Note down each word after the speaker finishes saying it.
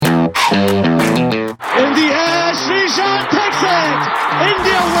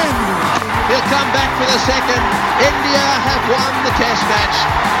win. He'll come back for the second. India have won the test match.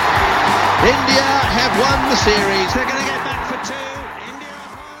 India have won the series. They're going to get back for two. India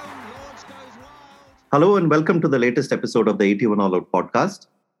at home. Lords goes wild. Hello and welcome to the latest episode of the 81 All Out podcast.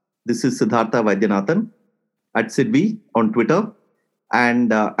 This is Siddhartha Vaidyanathan at Sidvi on Twitter.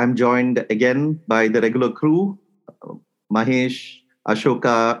 And I'm joined again by the regular crew, Mahesh,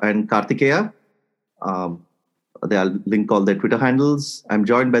 Ashoka and Kartikeya. I'll link all their Twitter handles. I'm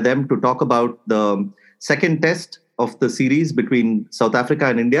joined by them to talk about the second test of the series between South Africa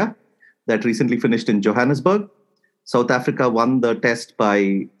and India that recently finished in Johannesburg. South Africa won the test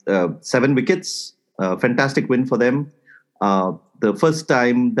by 7 wickets. Fantastic win for them. The first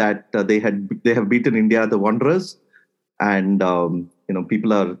time that they have beaten India, the Wanderers. And,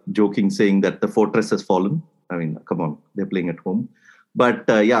 people are joking, saying that the fortress has fallen. I mean, come on, they're playing at home. But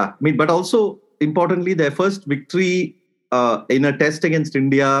but also importantly, their first victory in a test against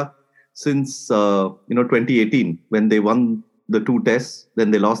India since 2018, when they won the 2 tests.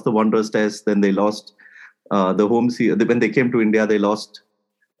 Then they lost the Wanderers test. Then they lost the home series. When they came to India, they lost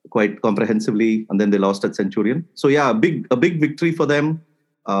quite comprehensively, and then they lost at Centurion. So a big victory for them.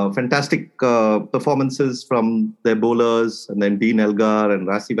 Fantastic performances from their bowlers, and then Dean Elgar and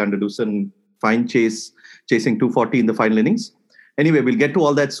Rassie van der Dussen. Fine chasing 240 in the final innings. Anyway, we'll get to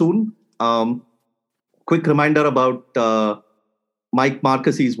all that soon. Quick reminder about Mike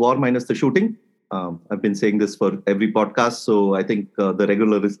Marquis's War Minus the Shooting. I've been saying this for every podcast, so I think the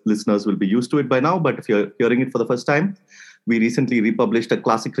regular listeners will be used to it by now. But if you're hearing it for the first time, we recently republished a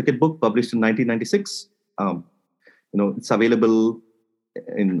classic cricket book published in 1996. It's available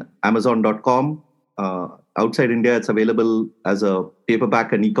in Amazon.com. Outside India, it's available as a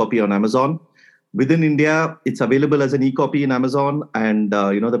paperback and e-copy on Amazon. Within India, it's available as an e-copy in Amazon, and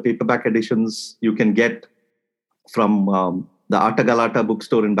the paperback editions you can get from the Atta Galata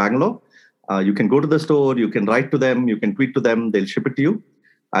bookstore in Bangalore. You can go to the store, you can write to them, you can tweet to them, they'll ship it to you.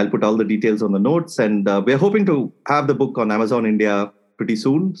 I'll put all the details on the notes, and we're hoping to have the book on Amazon India pretty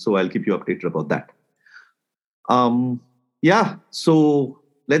soon, so I'll keep you updated about that. So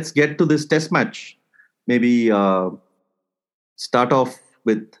let's get to this test match. Maybe start off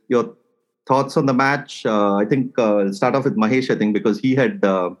with your thoughts on the match. I think I'll start off with Mahesh, because he had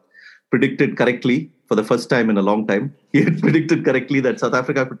predicted correctly for the first time in a long time. He had predicted correctly that South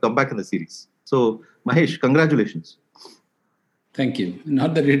Africa could come back in the series. So, Mahesh, congratulations. Thank you.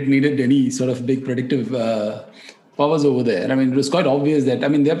 Not that it needed any sort of big predictive powers over there. I mean, it was quite obvious that,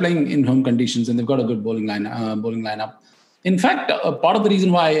 they're playing in home conditions and they've got a good bowling lineup. In fact, part of the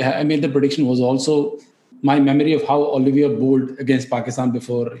reason why I made the prediction was also my memory of how Olivier bowled against Pakistan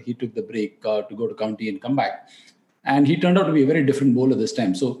before he took the break to go to county and come back. And he turned out to be a very different bowler this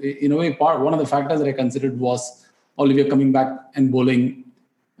time. So in a way, one of the factors that I considered was Olivier coming back and bowling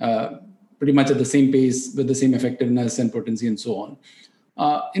pretty much at the same pace with the same effectiveness and potency and so on.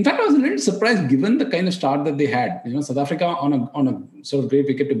 In fact, I was a little surprised given the kind of start that they had. South Africa on a sort of great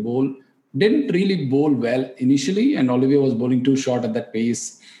wicket to bowl didn't really bowl well initially, and Olivier was bowling too short at that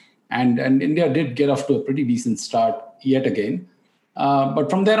pace. And India did get off to a pretty decent start yet again. But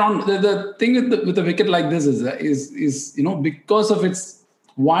from there on, the thing with a wicket like this is because of its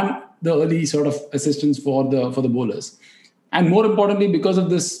the early sort of assistance for the bowlers, and more importantly because of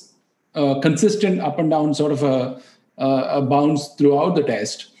this consistent up and down sort of a bounce throughout the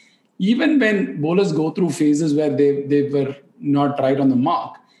test. Even when bowlers go through phases where they were not right on the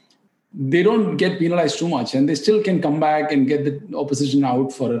mark, they don't get penalized too much, and they still can come back and get the opposition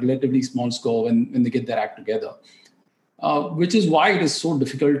out for a relatively small score when they get their act together. Which is why it is so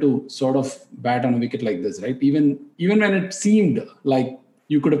difficult to sort of bat on a wicket like this, right? Even when it seemed like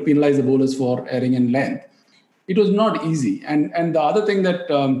you could have penalized the bowlers for erring in length, it was not easy. And the other thing that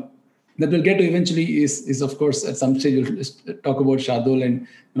we'll get to eventually is of course at some stage we'll talk about Shardul and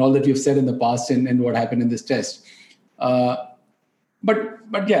all that you've said in the past and what happened in this test.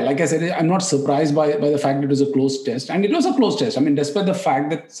 But yeah, like I said, I'm not surprised by the fact that it was a close test. And it was a close test. Despite the fact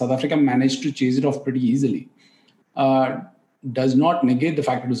that South Africa managed to chase it off pretty easily, does not negate the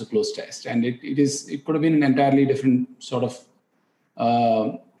fact it was a close test. And it could have been an entirely different sort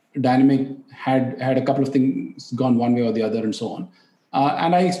of dynamic had a couple of things gone one way or the other and so on.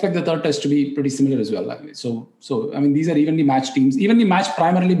 And I expect the third test to be pretty similar as well. So these are evenly matched teams, evenly matched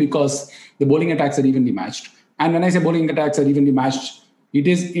primarily because the bowling attacks are evenly matched. And when I say bowling attacks are evenly matched, it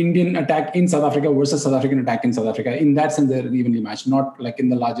is Indian attack in South Africa versus South African attack in South Africa. In that sense, they're evenly matched, not like in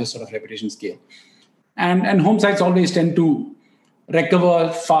the largest sort of reputation scale. And home sides always tend to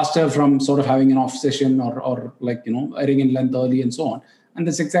recover faster from sort of having an off session or erring in length early and so on. And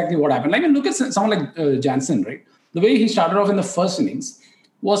that's exactly what happened. Look at someone like Jansen, right? The way he started off in the first innings,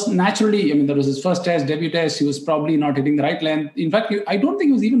 was naturally, I mean, that was his first test, debut test. He was probably not hitting the right length. In fact, I don't think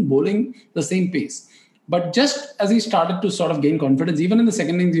he was even bowling the same pace. But just as he started to sort of gain confidence, even in the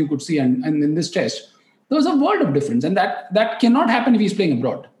second innings, you could see, and in this test, there was a world of difference. And that cannot happen if he's playing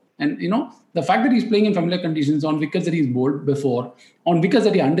abroad. And, the fact that he's playing in familiar conditions on wickets that he's bowled before, on wickets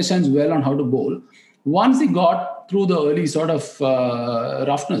that he understands well on how to bowl, once he got through the early sort of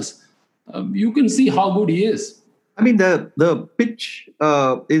roughness, you can see how good he is. I mean, the pitch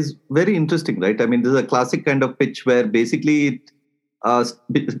is very interesting, right? I mean, this is a classic kind of pitch where basically it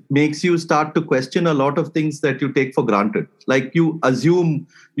makes you start to question a lot of things that you take for granted. Like you assume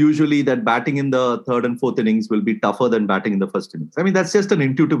usually that batting in the third and fourth innings will be tougher than batting in the first innings. I mean, that's just an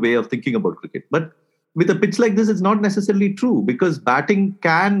intuitive way of thinking about cricket. But with a pitch like this, it's not necessarily true because batting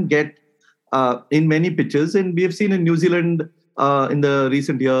can get in many pitches. And we have seen in New Zealand in the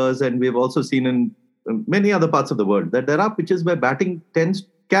recent years, and we've also seen in many other parts of the world, that there are pitches where batting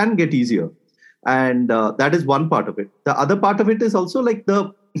can get easier. And that is one part of it. The other part of it is also like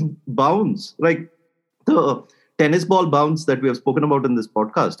the bounce, like the tennis ball bounce that we have spoken about in this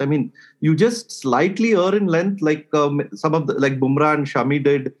podcast. I mean, you just slightly err in length, like some of like Bumrah and Shami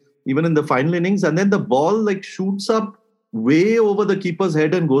did, even in the final innings, and then the ball like shoots up way over the keeper's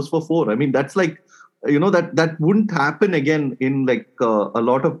head and goes for 4. I mean, that's like, that wouldn't happen again in like a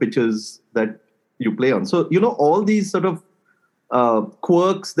lot of pitches that you play on. So, all these sort of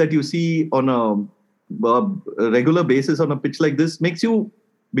quirks that you see on a regular basis on a pitch like this makes you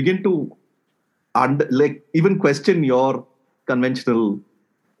begin to even question your conventional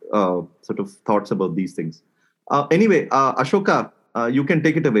sort of thoughts about these things. Anyway, Ashoka, you can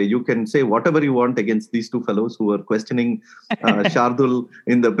take it away. You can say whatever you want against these two fellows who were questioning Shardul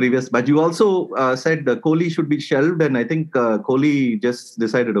in the previous match. You also said Kohli should be shelved, and I think Kohli just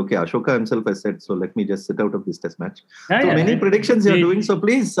decided, okay, Ashoka himself has said, so let me just sit out of this test match. Many predictions you're doing. So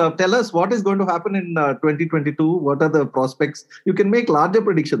please tell us what is going to happen in 2022. What are the prospects? You can make larger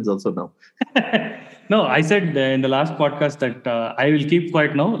predictions also now. No, I said in the last podcast that I will keep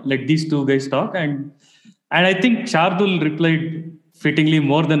quiet now. Let these two guys talk. And I think Shardul replied fittingly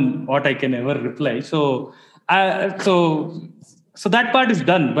more than what I can ever reply. So that part is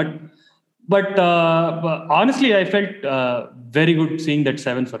done. But honestly, I felt very good seeing that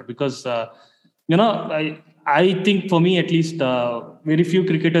 7 for, because I think for me at least, very few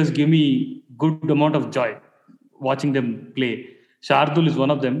cricketers give me good amount of joy watching them play. Shardul is one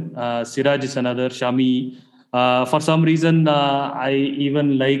of them. Siraj is another. Shami. For some reason, I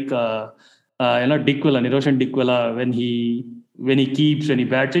even like Dickwella, Niroshan Dickwella, when he keeps, when he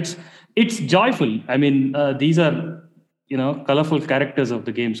bats. It's joyful. I mean, these are colorful characters of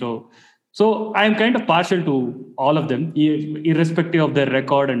the game. So I'm kind of partial to all of them, irrespective of their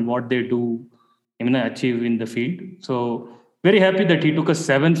record and what they do achieve in the field. So very happy that he took a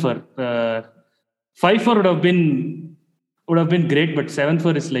 7 for. 5 for would have been great, but 7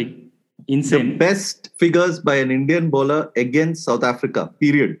 for is like insane. The best figures by an Indian bowler against South Africa,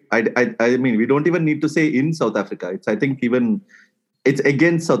 period. I mean, we don't even need to say in South Africa. It's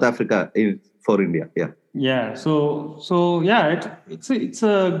against South Africa for India. Yeah. Yeah. So yeah, it's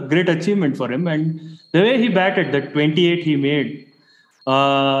a great achievement for him. And the way he batted, that 28 he made,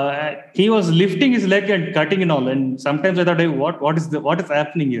 he was lifting his leg and cutting and all. And sometimes I thought, hey, what is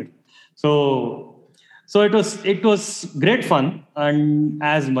happening here? So it was great fun, and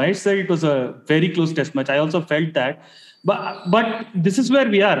as Mahesh said, it was a very close test match. I also felt that, but this is where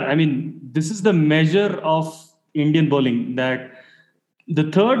we are. I mean, this is the measure of Indian bowling, that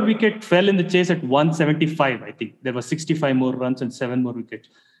the third wicket fell in the chase at 175. I think there were 65 more runs and 7 more wickets.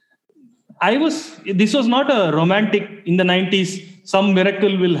 This was not a romantic in the 90s, some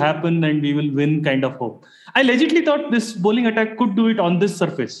miracle will happen and we will win kind of hope. I legitimately thought this bowling attack could do it on this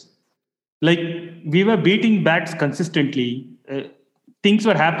surface. Like, we were beating bats consistently. Things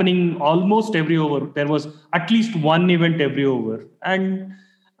were happening almost every over. There was at least one event every over. And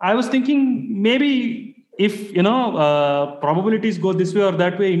I was thinking, maybe if, probabilities go this way or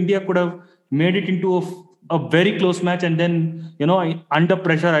that way, India could have made it into a very close match. And then, under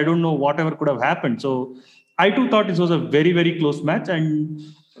pressure, I don't know, whatever could have happened. So I too thought this was a very, very close match. And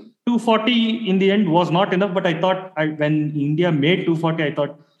 240 in the end was not enough. But I thought when India made 240, I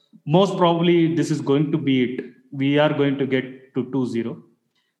thought, most probably this is going to be it. We are going to get to 2-0.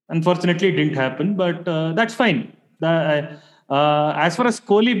 Unfortunately, it didn't happen, but that's fine. As far as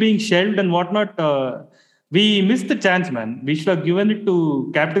Kohli being shelved and whatnot, we missed the chance, man. We should have given it to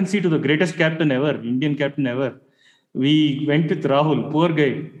captaincy to the greatest captain ever, Indian captain ever. We went with Rahul, poor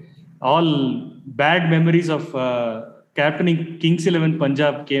guy. All bad memories of captaining Kings 11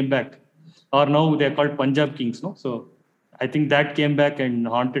 Punjab came back. Or now they're called Punjab Kings, no? So I think that came back and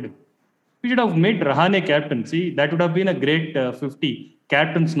haunted him. We should have made Rahane captain. See, that would have been a great 50.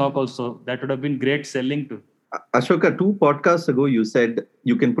 Captain's knock also. That would have been great selling to. Ashoka, 2 podcasts ago, you said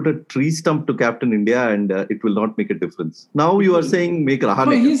you can put a tree stump to captain India and it will not make a difference. Now you are saying make Rahane.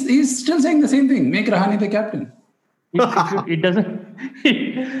 No, he's still saying the same thing. Make Rahane the captain. It doesn't.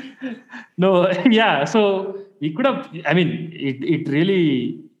 No, yeah. So we could have. I mean, it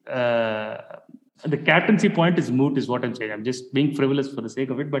really. The captaincy point is moot, is what I'm saying. I'm just being frivolous for the sake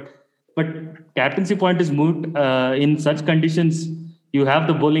of it, but captaincy point is moot. In such conditions, you have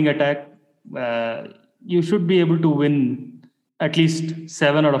the bowling attack. You should be able to win at least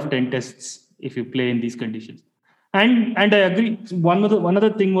 7 out of 10 tests if you play in these conditions. And I agree. One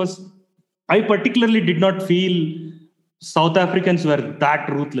other thing was, I particularly did not feel South Africans were that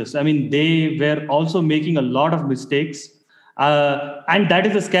ruthless. I mean, they were also making a lot of mistakes. And that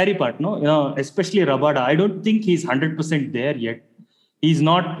is the scary part, no? Especially Rabada. I don't think he's 100% there yet. He's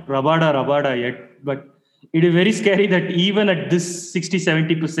not Rabada yet. But it is very scary that even at this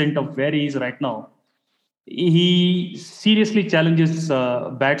 60-70% of where he is right now, he seriously challenges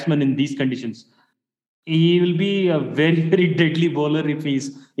batsmen in these conditions. He will be a very, very deadly bowler if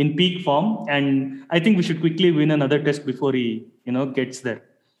he's in peak form. And I think we should quickly win another test before he, gets there.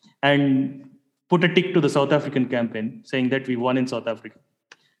 And put a tick to the South African campaign, saying that we won in South Africa.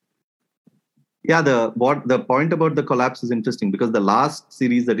 Yeah, the point about the collapse is interesting because the last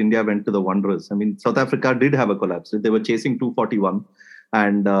series that India went to the Wanderers, I mean, South Africa did have a collapse. They were chasing 241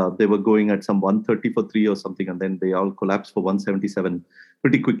 and they were going at some 130 for 3 or something, and then they all collapsed for 177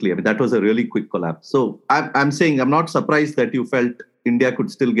 pretty quickly. I mean, that was a really quick collapse. So I'm saying I'm not surprised that you felt India could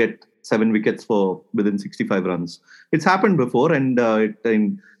still get 7 wickets for within 65 runs. It's happened before, and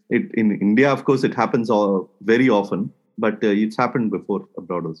in India, of course, it happens very often, but it's happened before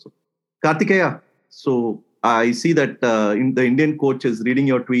abroad also. Kartikeya, so I see that the Indian coach is reading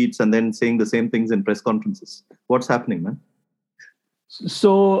your tweets and then saying the same things in press conferences. What's happening, man?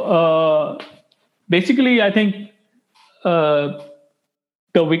 So basically, I think the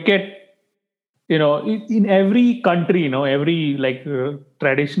wicket, in every country, every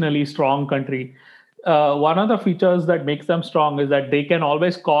traditionally strong country, one of the features that makes them strong is that they can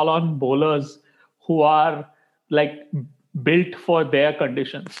always call on bowlers who are built for their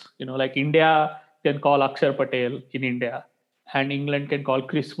conditions. Like India can call Akshar Patel in India, and England can call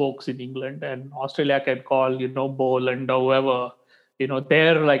Chris Wokes in England, and Australia can call, Boland or whoever,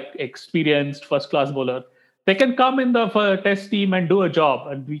 they're experienced first-class bowler. They can come in the test team and do a job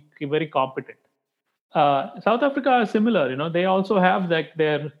and be very competent. South Africa is similar. They also have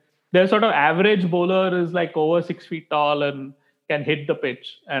their sort of average bowler is over 6 feet tall and can hit the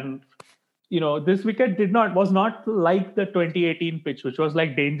pitch. And this wicket was not like the 2018 pitch, which was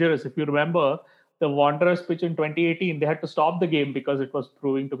dangerous. If you remember the Wanderers pitch in 2018, they had to stop the game because it was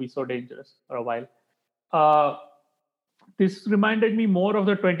proving to be so dangerous for a while. This reminded me more of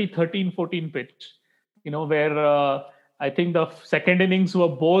the 2013-14 pitch, where I think the second innings were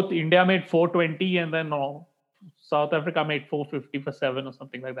both India made 420 and then South Africa made 450 for 7 or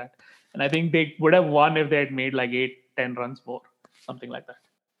something like that. And I think they would have won if they had made 8-10 runs more, something like that.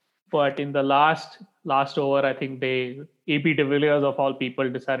 But in the last over, I think AP de Villiers of all people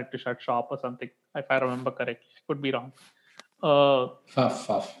decided to shut shop or something, if I remember correctly. I could be wrong.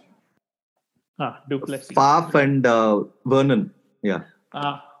 Faf. Du Plessis. Faf and Vernon. Yeah.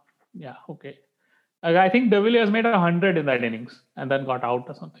 Yeah, okay. I think de Villiers made 100 in that innings and then got out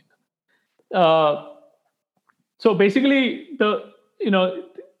or something. So basically, the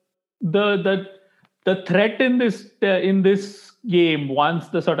threat in this game, once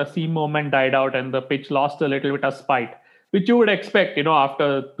the sort of seam moment died out and the pitch lost a little bit of spite, which you would expect,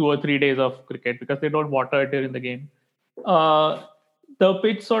 after 2 or 3 days of cricket because they don't water it during the game. The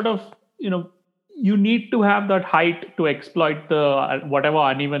pitch sort of, you need to have that height to exploit the whatever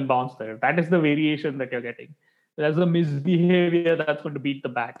uneven bounce there. That is the variation that you're getting. There's a misbehavior that's going to beat the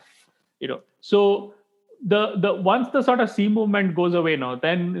bat. So the once the sort of seam movement goes away now,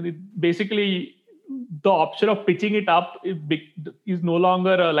 then basically the option of pitching it up is no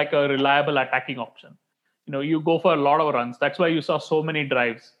longer a reliable attacking option. You go for a lot of runs. That's why you saw so many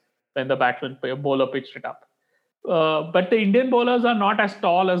drives when the bowler pitched it up. But the Indian bowlers are not as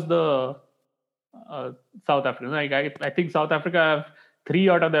tall as the South Africans. I think South Africa have 3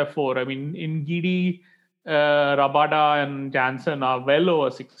 out of their 4. I mean, Ngidi, Rabada, and Jansen are well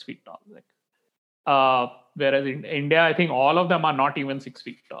over 6 feet tall. Whereas in India, I think all of them are not even 6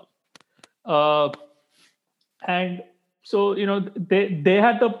 feet tall. And so they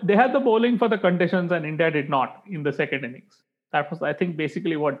had the bowling for the conditions, and India did not in the second innings. That was, I think,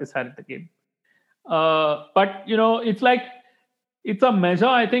 basically what decided the game. But it's a measure,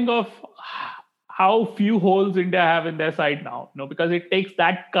 I think, of how few holes India have in their side now. Because it takes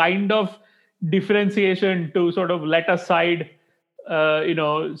that kind of differentiation to sort of let a side,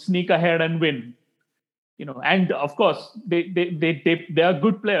 sneak ahead and win. And of course they are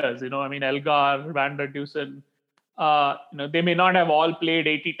good players. Elgar, Van der Dusen. They may not have all played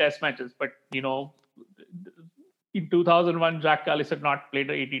 80 Test matches, but in 2001, Jacques Kallis had not played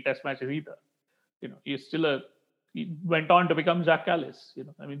 80 Test matches either. He went on to become Jacques Kallis.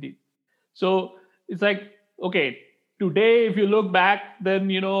 So it's like, okay, today if you look back, then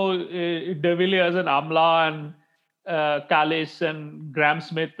De Villiers and Amla and Kallis and Graham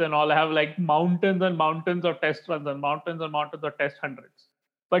Smith and all have like mountains and mountains of Test runs and mountains of Test hundreds.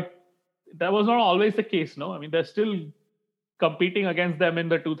 But that was not always the case, no? They're still competing against them in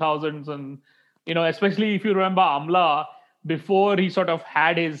the 2000s, and especially if you remember Amla, before he sort of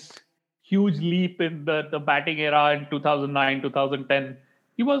had his huge leap in the batting era in 2009, 2010,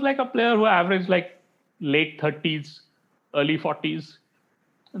 he was like a player who averaged like late 30s, early 40s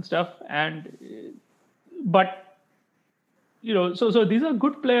and stuff. But so these are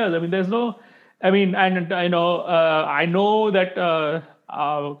good players. And I know that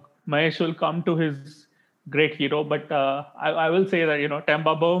Mahesh will come to his great hero, but I will say that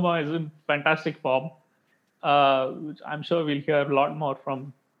Temba Bavuma is in fantastic form, which I'm sure we'll hear a lot more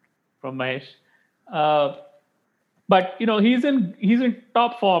from Mahesh. But he's in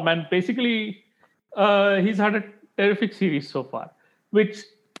top form, and basically he's had a terrific series so far, which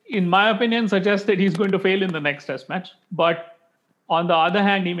in my opinion suggests that he's going to fail in the next Test match. But on the other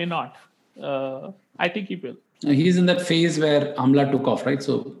hand, he may not. I think he will. He's in that phase where Amla took off, right?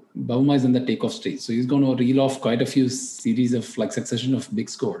 So Bavuma is in the takeoff stage. So he's going to reel off quite a few series of like succession of big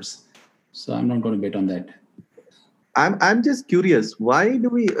scores. So I'm not going to bet on that. I'm just curious. Why do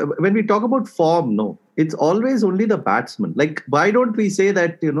we, when we talk about form, it's always only the batsman. Like, why don't we say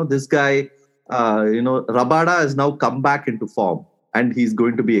that, this guy, Rabada has now come back into form and he's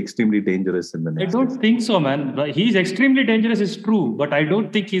going to be extremely dangerous in the next. I don't think so, man. He's extremely dangerous is true, but I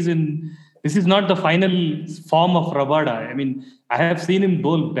don't think this is not the final form of Rabada. I have seen him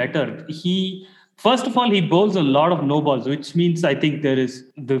bowl better. First of all, he bowls a lot of no balls, which means I think there is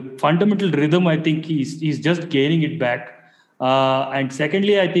the fundamental rhythm. I think he's just gaining it back. And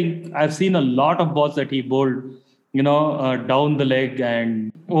secondly, I think I've seen a lot of balls that he bowled, down the leg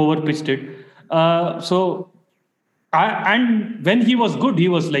and over pitched it. And when he was good, he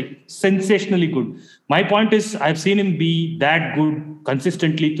was like sensationally good. My point is, I've seen him be that good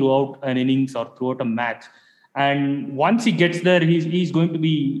consistently throughout an innings or throughout a match. And once he gets there, he's going to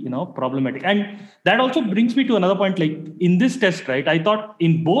be, problematic. And that also brings me to another point. Like in this Test, right? I thought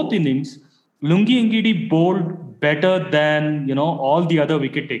in both innings, Lungi Ngidi bowled better than, all the other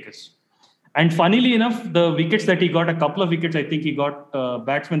wicket takers. And funnily enough, the wickets that he got, a couple of wickets, I think he got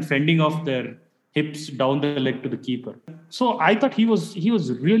batsmen fending off their hips down the leg to the keeper. So I thought he was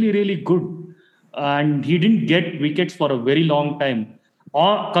really, really good. And he didn't get wickets for a very long time.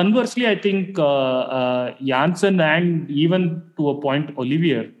 Or conversely, I think Janssen and even to a point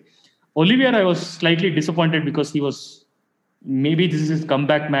Olivier, I was slightly disappointed because he was, maybe this is his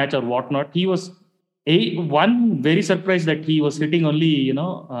comeback match or whatnot. He was one very surprised that he was hitting only,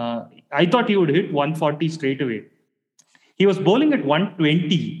 I thought he would hit 140 straight away. He was bowling at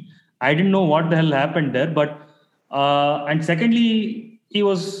 120. I didn't know what the hell happened there. But, and secondly, he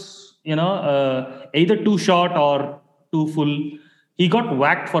was, either too short or too full. He got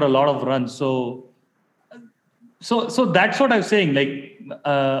whacked for a lot of runs. So that's what I'm saying. Like,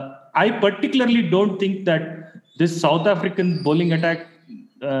 I particularly don't think that this South African bowling attack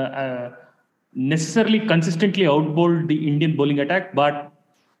necessarily consistently outbowled the Indian bowling attack, but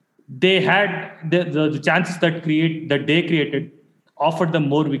they had the chances that they created offered them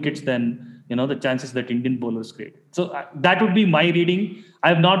more wickets than the chances that Indian bowlers create. So that would be my reading. I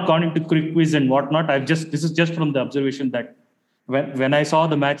have not gone into quick quiz and whatnot. This is just from the observation that when I saw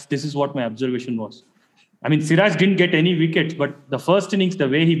the match, this is what my observation was. Siraj didn't get any wickets, but the first innings, the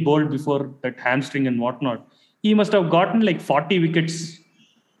way he bowled before that hamstring and whatnot, he must have gotten like 40 wickets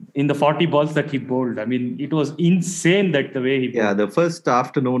in the 40 balls that he bowled. It was insane that the way he bowled. Yeah, the first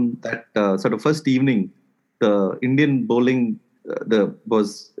afternoon, that sort of first evening, the Indian bowling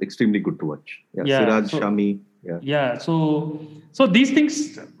was extremely good to watch. Siraj, Shami. Yeah. So these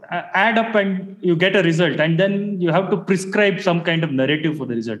things add up and you get a result, and then you have to prescribe some kind of narrative for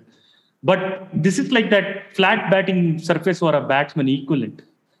the result. But this is like that flat batting surface for a batsman equivalent.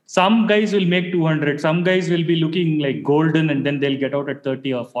 Some guys will make 200, some guys will be looking like golden, and then they'll get out at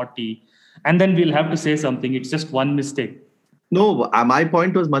 30 or 40. And then we'll have to say something. It's just one mistake. No, my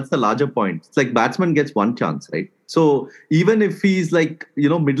point was much the larger point. It's like batsman gets one chance, right? So even if he's like,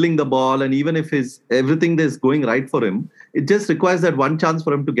 middling the ball, and even if everything is going right for him, it just requires that one chance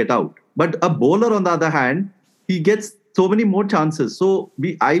for him to get out. But a bowler, on the other hand, he gets so many more chances. So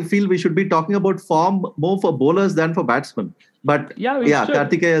I feel we should be talking about form more for bowlers than for batsmen. But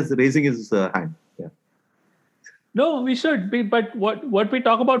Karthikeya is raising his hand. Yeah. No, we should be. But what we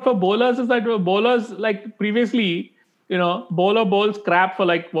talk about for bowlers is that bowlers, like previously, bowler bowls crap for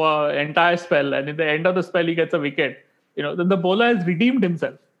like entire spell, and in the end of the spell he gets a wicket. Then the bowler has redeemed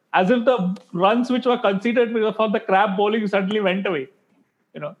himself, as if the runs which were conceded for the crap bowling suddenly went away.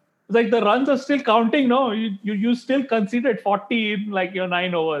 It's like the runs are still counting. No, you still conceded 40 in like your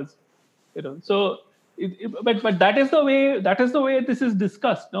 9 overs. So, but that is the way this is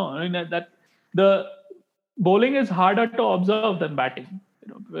discussed. No, I mean that the bowling is harder to observe than batting.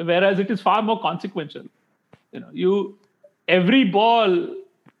 Whereas it is far more consequential. Every ball,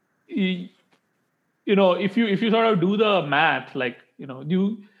 if you sort of do the math, like,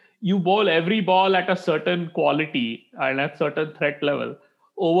 you bowl every ball at a certain quality and at certain threat level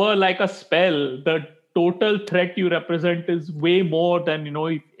over like a spell, the total threat you represent is way more than,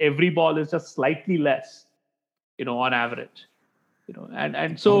 if every ball is just slightly less, on average,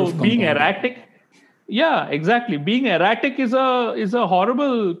 and so being erratic. Yeah, exactly. Being erratic is a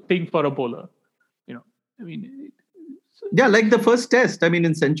horrible thing for a bowler. Yeah, like the first test. I mean,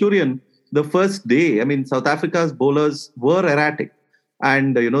 in Centurion, the first day, I mean, South Africa's bowlers were erratic.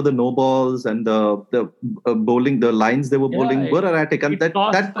 And, the no balls and the bowling, the lines they were bowling were erratic. And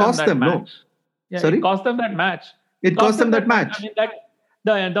that cost them, no? Yeah, Sorry? It cost them that match. It cost them that match. I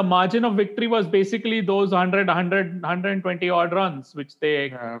mean, the margin of victory was basically those 120 odd runs, which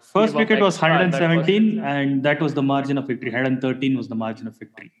they... First wicket was 117, and that was the margin of victory. 113 was the margin of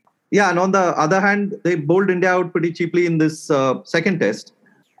victory. Yeah, and on the other hand, they bowled India out pretty cheaply in this second test.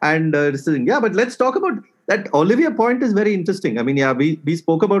 And but let's talk about that. Olivier point is very interesting. I mean, we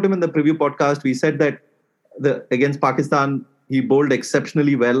spoke about him in the preview podcast. We said that against Pakistan, he bowled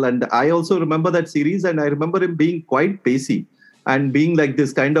exceptionally well. And I also remember that series, and I remember him being quite pacey and being like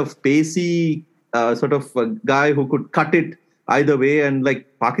this kind of pacey sort of guy who could cut it either way. And like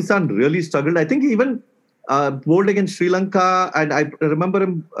Pakistan really struggled. I think he even bowled against Sri Lanka, and I remember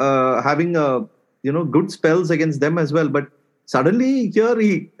him having good spells against them as well. But suddenly here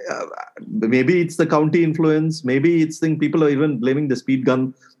maybe it's the county influence, maybe it's people are even blaming the speed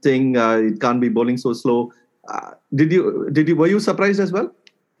gun, saying it can't be bowling so slow. Were you surprised as well?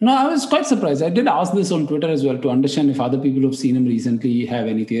 No, I was quite surprised. I did ask this on Twitter as well to understand if other people who've seen him recently have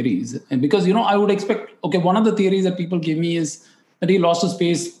any theories. And because, I would expect, one of the theories that people give me is that he lost his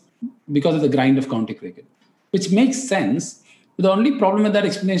pace because of the grind of county cricket, which makes sense. But the only problem with that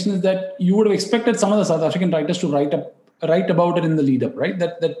explanation is that you would have expected some of the South African writers to write about it in the lead up, right?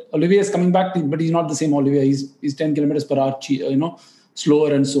 That Olivier is coming back, but he's not the same Olivier. He's 10 kilometers per hour,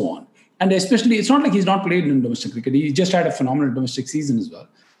 slower and so on. And especially, it's not like he's not played in domestic cricket. He just had a phenomenal domestic season as well.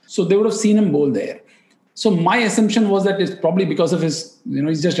 So they would have seen him bowl there. So my assumption was that it's probably because of his,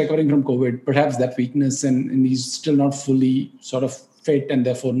 he's just recovering from COVID, perhaps that weakness, and he's still not fully sort of fit and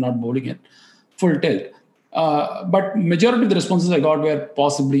therefore not bowling it full tilt. But majority of the responses I got were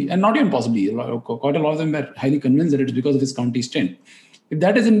possibly, and not even possibly, quite a lot of them were highly convinced that it's because of his county stint. If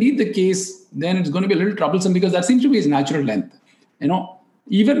that is indeed the case, then it's going to be a little troublesome because that seems to be his natural length.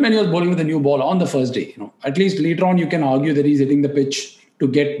 Even when he was bowling with a new ball on the first day, at least later on you can argue that he's hitting the pitch to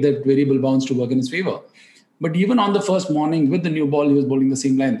get that variable bounce to work in his favor. But even on the first morning with the new ball, he was bowling the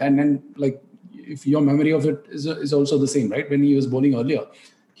same length. And then, like, if your memory of it is also the same, right? When he was bowling earlier,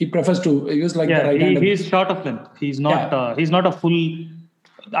 he prefers to. He was like the right hand. He's short of length. He's not. He's not a full.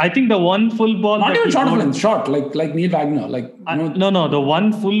 I think the one full ball. Not even short of length. Short, like Neil Wagner. No. The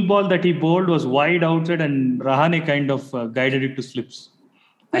one full ball that he bowled was wide outside, and Rahane kind of guided it to slips.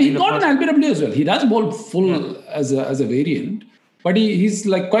 He got an LBW as well. He does bowl full as a variant. But he's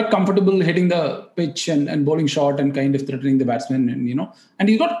like quite comfortable hitting the pitch and bowling short and kind of threatening the batsman, and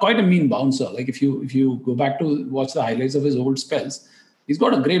he's got quite a mean bouncer. Like if you go back to watch the highlights of his old spells, he's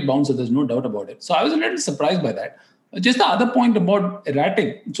got a great bouncer. There's no doubt about it. So I was a little surprised by that. Just the other point about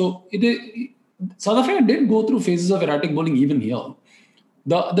erratic. So South Africa did go through phases of erratic bowling even here.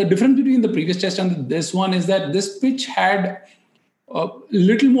 The difference between the previous test and this one is that this pitch had a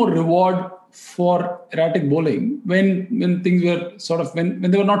little more reward for erratic bowling when things were sort of when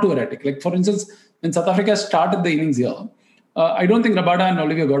they were not too erratic. Like for instance, when South Africa started the innings here, I don't think Rabada and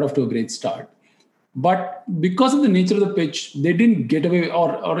Olivier got off to a great start. But because of the nature of the pitch, they didn't get away,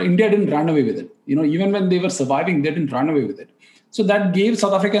 or India didn't run away with it. Even when they were surviving, they didn't run away with it. So that gave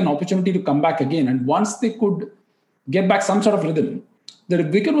South Africa an opportunity to come back again. And once they could get back some sort of rhythm. The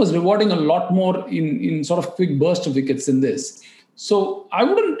wicket was rewarding a lot more in sort of quick burst of wickets in this. So I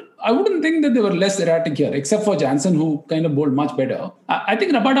wouldn't think that they were less erratic here, except for Jansen, who kind of bowled much better. I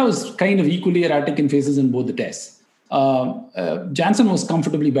think Rabada was kind of equally erratic in phases in both the tests. Jansen was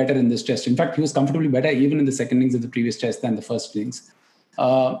comfortably better in this test. In fact, he was comfortably better even in the second innings of the previous test than the first innings.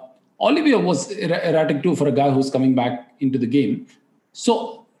 Olivier was erratic too for a guy who's coming back into the game.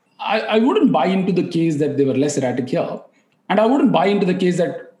 So I wouldn't buy into the case that they were less erratic here. And I wouldn't buy into the case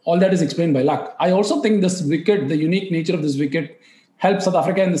that all that is explained by luck. I also think this wicket, the unique nature of this wicket, helped South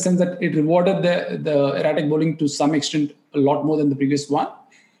Africa in the sense that it rewarded the erratic bowling to some extent a lot more than the previous one.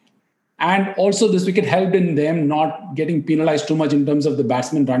 And also this wicket helped in them not getting penalized too much in terms of the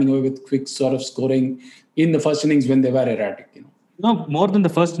batsmen running away with quick sort of scoring in the first innings when they were erratic. No, more than the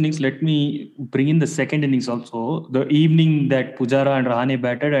first innings, let me bring in the second innings also. The evening that Pujara and Rahane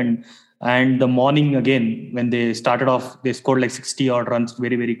batted and the morning again, when they started off, they scored like 60 odd runs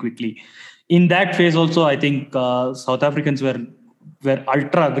very, very quickly. In that phase also, I think South Africans were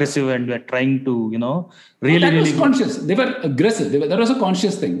ultra aggressive and were trying to, really was conscious. They were aggressive. That was a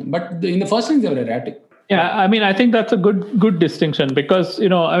conscious thing. But in the first innings, they were erratic. Yeah, I mean, I think that's a good distinction because,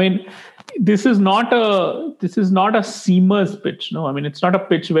 this is not a seamers pitch. No, I mean, it's not a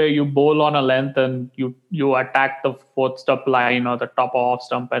pitch where you bowl on a length and you attack the fourth stump line or the top or off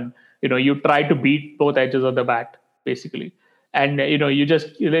stump and, you try to beat both edges of the bat, basically. And,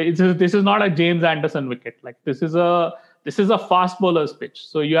 this is not a James Anderson wicket. Like this is a fast bowler's pitch.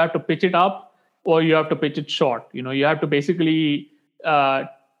 So you have to pitch it up or you have to pitch it short. You have to basically,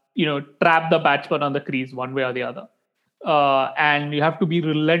 trap the batsman on the crease one way or the other. And you have to be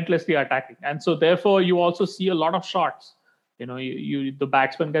relentlessly attacking. And so therefore you also see a lot of shots. The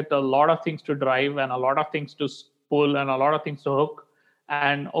batsmen get a lot of things to drive and a lot of things to pull and a lot of things to hook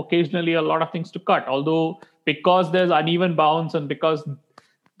and occasionally a lot of things to cut. Although because there's uneven bounce and because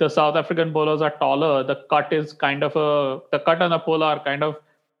the South African bowlers are taller, the cut and the pull are kind of,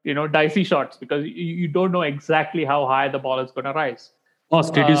 dicey shots because you don't know exactly how high the ball is going to rise.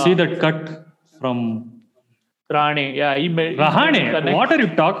 Boss, did you see that cut from Rahane? Yeah, Rahane? What are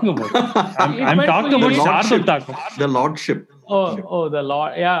you talking about? I'm talking about Shardul Thakur. The Lordship. Oh, the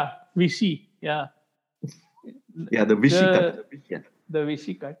Lord. Yeah, Vichy. Yeah. Yeah, the Vichy cut. Yeah. The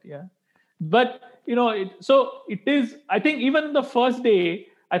Vichy cut, yeah. But, so it is, I think even the first day,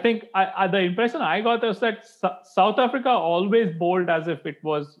 I think the impression I got was that South Africa always bowled as if it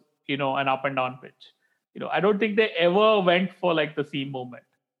was, an up and down pitch. I don't think they ever went for like the seam movement.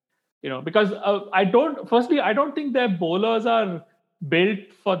 Because I don't think their bowlers are built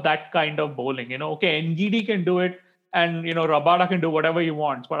for that kind of bowling. Okay, NGD can do it and, Rabada can do whatever he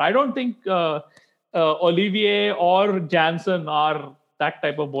wants. But I don't think Olivier or Jansen are that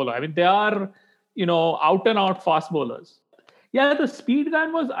type of bowler. I mean, they are, out and out fast bowlers. Yeah, the speed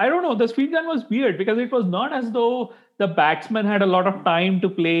gun was, I don't know, the speed gun was weird because it was not as though the batsman had a lot of time to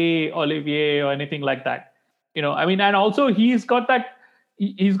play Olivier or anything like that. And also he's got that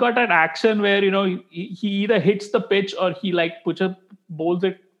action where, he either hits the pitch or he bowls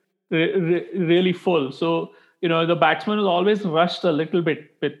it really full. So, the batsman is always rushed a little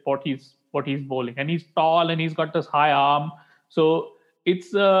bit with what he's bowling, and he's tall and he's got this high arm. So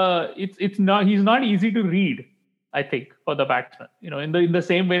he's not easy to read, I think, for the batsman, in the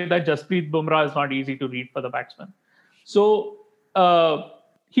same way that Jasprit Bumrah is not easy to read for the batsman. So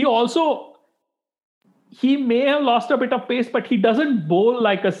he may have lost a bit of pace, but he doesn't bowl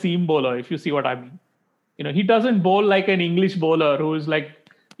like a seam bowler, if you see what I mean. He doesn't bowl like an English bowler who is like,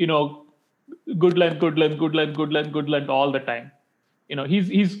 good length all the time.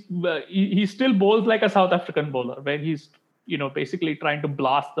 He still bowls like a South African bowler where he's, basically trying to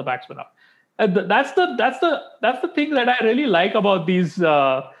blast the batsman up. That's the thing that I really like about these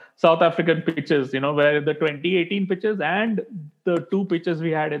South African pitches, where the 2018 pitches and the two pitches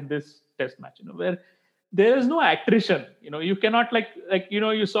we had in this test match, where there is no attrition. You cannot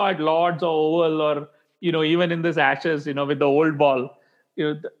you saw at Lords or Oval or, even in this Ashes, with the old ball,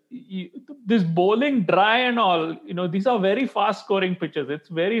 this bowling dry and all, these are very fast scoring pitches. It's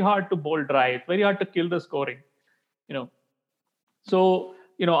very hard to bowl dry. It's very hard to kill the scoring, So,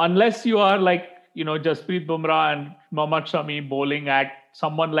 unless you are like, Jasprit Bumrah and Mohammad Shami bowling at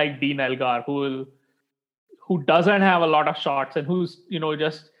someone like Dean Elgar, who doesn't have a lot of shots and who's,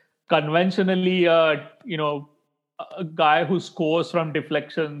 just conventionally, a guy who scores from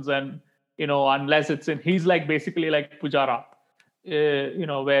deflections and, unless he's like basically like Pujara,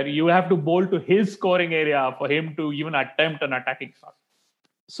 where you have to bowl to his scoring area for him to even attempt an attacking shot.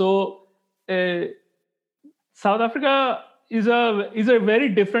 So South Africa is a very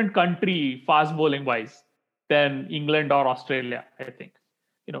different country fast bowling wise than England or Australia, I think.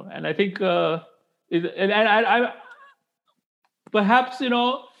 And I think I perhaps,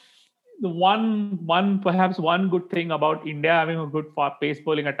 the one good thing about India having a good pace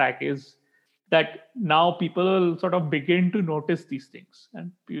bowling attack is that now people will sort of begin to notice these things,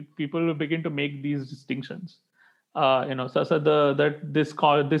 and people will begin to make these distinctions.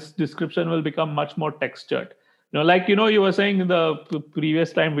 This description will become much more textured. You were saying in the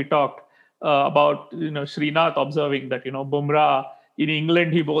previous time we talked about Srinath observing that Bumrah in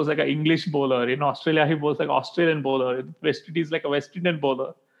England he bowls like an English bowler, in Australia he bowls like an Australian bowler, in West Indies like a West Indian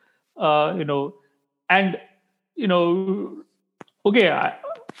bowler. Okay,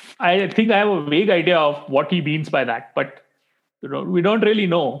 I think I have a vague idea of what he means by that, but we don't really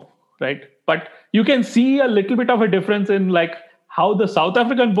know, right? But you can see a little bit of a difference in like how the South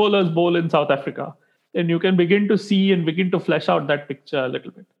African bowlers bowl in South Africa, and you can begin to see and begin to flesh out that picture a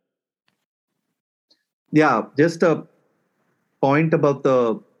little bit. Yeah, just a point about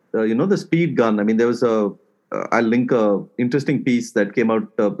the speed gun. I mean, there was I'll link a interesting piece that came out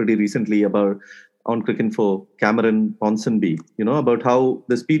pretty recently on Cricinfo, Cameron Ponsonby, about how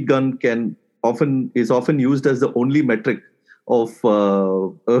the speed gun is often used as the only metric of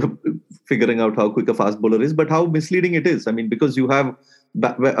figuring out how quick a fast bowler is, but how misleading it is. I mean, because you have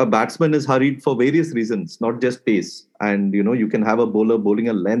a batsman is hurried for various reasons, not just pace. And, you can have a bowler bowling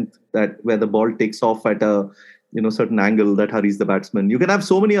a length where the ball takes off at a, certain angle that hurries the batsman. You can have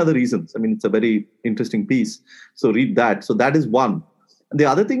so many other reasons. I mean, it's a very interesting piece. So read that. So that is one. And the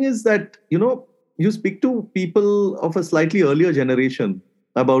other thing is that, you speak to people of a slightly earlier generation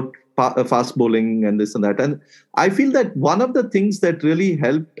about fast bowling and this and that. And I feel that one of the things that really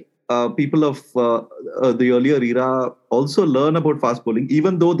helped people of the earlier era also learn about fast bowling,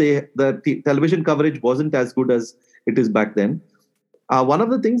 even though the television coverage wasn't as good as it is back then. One of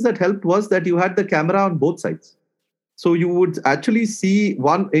the things that helped was that you had the camera on both sides. So you would actually see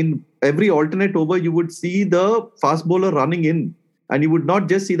in every alternate over, you would see the fast bowler running in, and you would not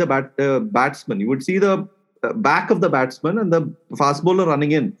just see the batsman. You would see the back of the batsman and the fast bowler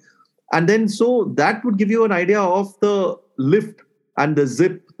running in. And then so that would give you an idea of the lift and the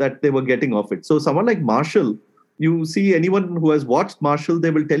zip that they were getting off it. So someone like Marshall, you see anyone who has watched Marshall,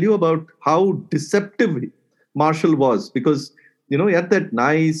 they will tell you about how deceptive Marshall was, because he had that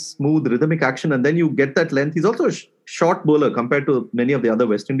nice, smooth, rhythmic action, and then you get that length. He's also a short bowler compared to many of the other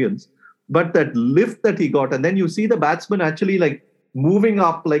West Indians. But that lift that he got, and then you see the batsman actually like moving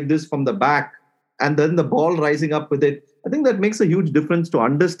up like this from the back, and then the ball rising up with it. I think that makes a huge difference to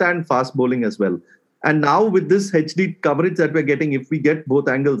understand fast bowling as well. And now with this HD coverage that we're getting, if we get both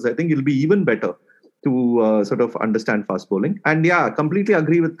angles, I think it'll be even better to sort of understand fast bowling. And yeah, completely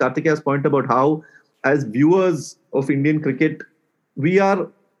agree with Kartikeya's point about how, as viewers of Indian cricket, we are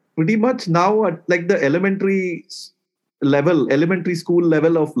pretty much now at like the elementary school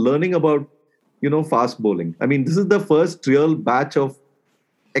level of learning about, fast bowling. I mean, this is the first real batch of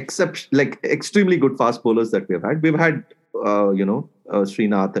extremely good fast bowlers that we've had. We've had,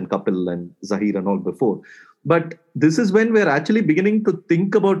 Srinath and Kapil and Zahir and all before. But this is when we're actually beginning to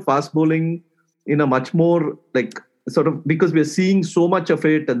think about fast bowling in a much more because we're seeing so much of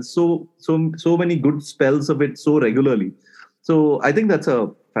it and so many good spells of it so regularly. So I think that's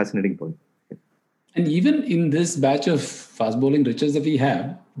a fascinating point. And even in this batch of fast bowling riches that we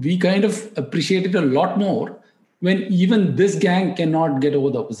have, we kind of appreciate it a lot more when even this gang cannot get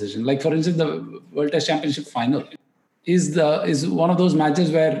over the opposition. Like, for instance, the World Test Championship final is one of those matches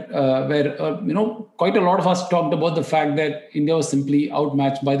where quite a lot of us talked about the fact that India was simply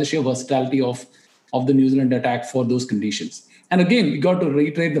outmatched by the sheer versatility of the New Zealand attack for those conditions. And again, we got to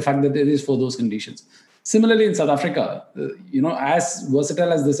reiterate the fact that it is for those conditions. Similarly, in South Africa, as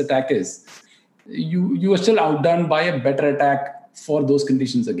versatile as this attack is, you are still outdone by a better attack for those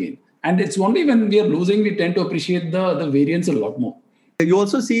conditions again. And it's only when we are losing, we tend to appreciate the variance a lot more. You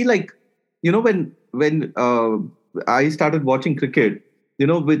also see, when I started watching cricket,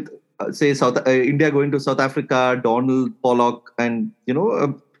 with say India going to South Africa, Donald, Pollock, and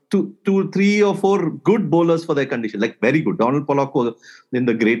two, 3 or 4 good bowlers for their condition, like very good. Donald Pollock was in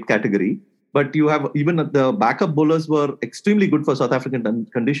the great category, but you have even the backup bowlers were extremely good for South African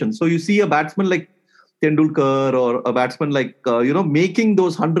conditions. So you see a batsman like Tendulkar or a batsman like making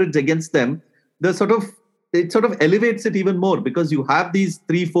those hundreds against them, it sort of elevates it even more, because you have these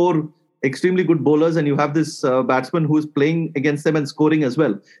 3-4 extremely good bowlers and you have this batsman who's playing against them and scoring as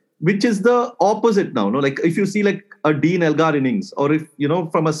well, which is the opposite now. Like if you see like a Dean Elgar innings, or if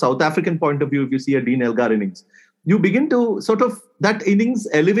from a South African point of view, if you see a Dean Elgar innings, you begin to sort of, that innings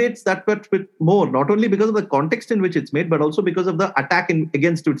elevates that bit more, not only because of the context in which it's made, but also because of the attack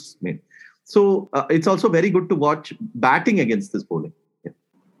against which it's made. So it's also very good to watch batting against this bowling. Yeah.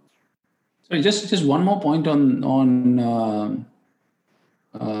 So just one more point on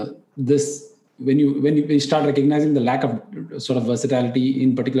this. When you start recognizing the lack of sort of versatility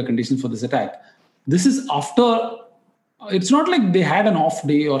in particular conditions for this attack, this is after. It's not like they had an off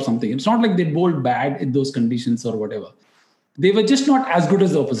day or something. It's not like they bowled bad in those conditions or whatever. They were just not as good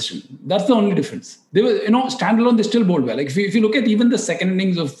as the opposition. That's the only difference. They were, standalone, they still bowled well. Like if you look at even the second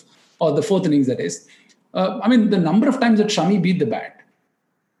innings or the fourth innings, that is, the number of times that Shami beat the bat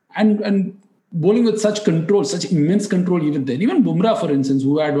and bowling with such control, such immense control even then. Even Bumrah, for instance,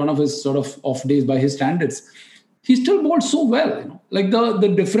 who had one of his sort of off days by his standards, he still bowled so well. Like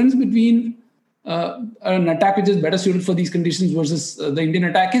the difference between an attack which is better suited for these conditions versus the Indian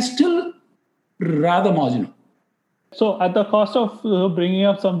attack is still rather marginal. So at the cost of bringing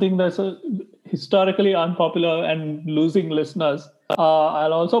up something that's historically unpopular and losing listeners,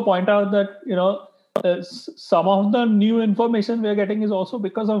 I'll also point out that, some of the new information we're getting is also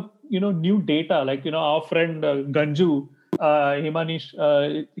because of, new data. Like, our friend Ganju,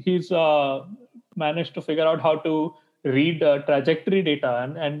 Himanish, he's managed to figure out how to read trajectory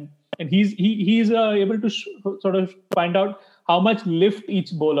data. And he's able to sort of find out how much lift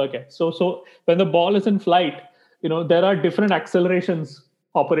each bowler gets. So when the ball is in flight, there are different accelerations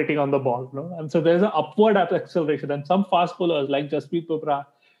operating on the ball, and so there's an upward acceleration. And some fast bowlers like Jasprit Bumrah,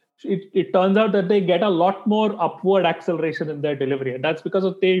 it turns out that they get a lot more upward acceleration in their delivery, and that's because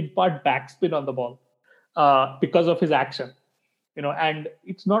they impart backspin on the ball because of his action, and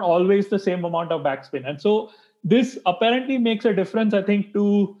it's not always the same amount of backspin. And so this apparently makes a difference, I think,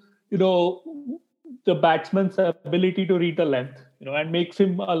 to the batsman's ability to read the length, and makes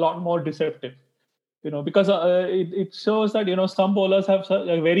him a lot more deceptive. Because it shows that, some bowlers have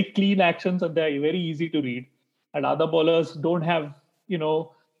very clean actions and they're very easy to read. And other bowlers don't have,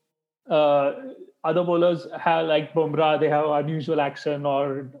 other bowlers have, like Bumrah, they have unusual action,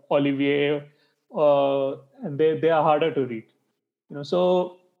 or Olivier, and they are harder to read.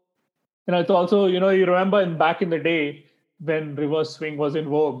 So, it's also, you remember back in the day when reverse swing was in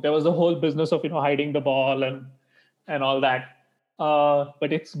vogue, there was the whole business of, hiding the ball and all that.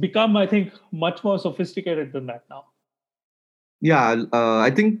 But it's become, I think, much more sophisticated than that now. Yeah, I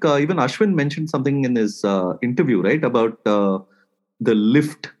think even Ashwin mentioned something in his interview, right, about the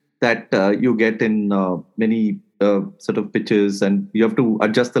lift that you get in many sort of pitches, and you have to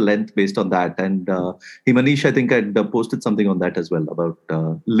adjust the length based on that. And Himanish, I think, had posted something on that as well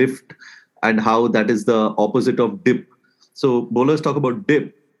about lift and how that is the opposite of dip. So bowlers talk about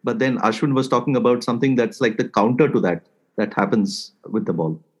dip, but then Ashwin was talking about something that's like the counter to that happens with the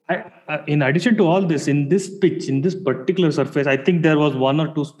ball. In addition to all this, in this pitch, in this particular surface, I think there was one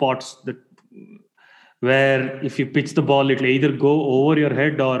or two spots where if you pitch the ball, it'll either go over your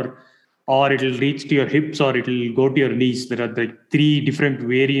head or it'll reach to your hips or it'll go to your knees. There are the three different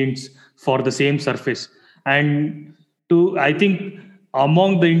variants for the same surface. And I think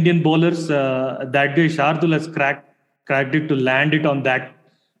among the Indian bowlers, that day Shardul has cracked it to land it on that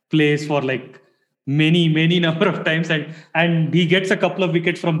place for like many number of times, and he gets a couple of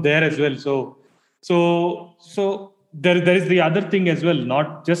wickets from there as well. So there is the other thing as well,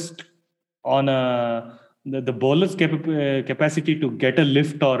 not just on the bowler's capacity to get a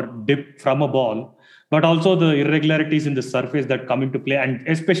lift or dip from a ball, but also the irregularities in the surface that come into play, and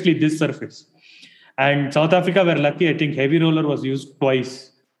especially this surface. And South Africa were lucky. I think heavy roller was used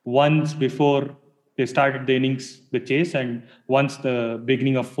twice, once before they started the innings, the chase, and once the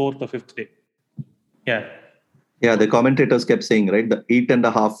beginning of fourth or fifth day. Yeah, the commentators kept saying, right, the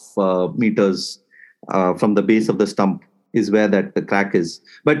 8.5 meters from the base of the stump is where that the crack is.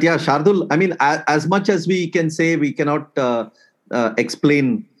 But yeah, Shardul, I mean, as much as we can say, we cannot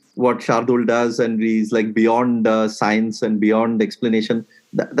explain what Shardul does, and he's like beyond science and beyond explanation.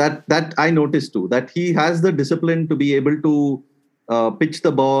 That I noticed too, that he has the discipline to be able to pitch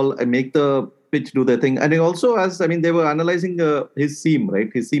the ball and make the pitch do their thing. And he also has, they were analyzing his seam,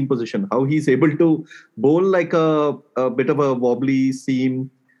 right? His seam position, how he's able to bowl like a bit of a wobbly seam,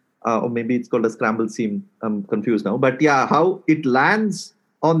 or maybe it's called a scramble seam. I'm confused now. But yeah, how it lands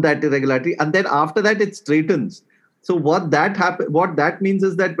on that irregularity, and then after that it straightens. So what that means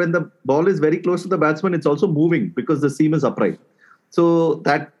is that when the ball is very close to the batsman, it's also moving because the seam is upright. So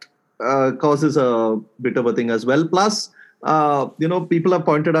that causes a bit of a thing as well. Plus, people have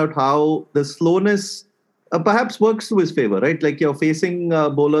pointed out how the slowness perhaps works to his favor, right? Like you're facing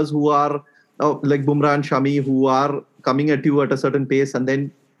bowlers who are like Bumrah and Shami, who are coming at you at a certain pace, and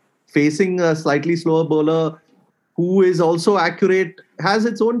then facing a slightly slower bowler who is also accurate has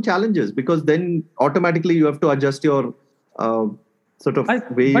its own challenges, because then automatically you have to adjust your sort of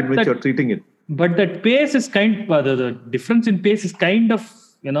way in which you're treating it. But that pace is the difference in pace is kind of,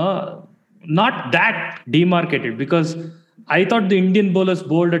 not that demarcated, because I thought the Indian bowlers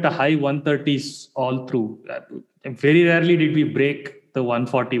bowled at a high 130s all through. Very rarely did we break the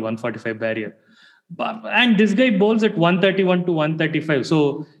 140, 145 barrier. And this guy bowls at 131 to 135.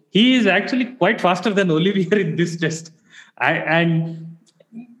 So he is actually quite faster than Olivier in this test. And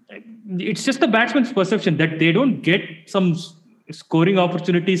it's just the batsman's perception that they don't get some scoring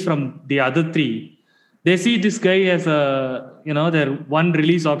opportunities from the other three. They see this guy as their one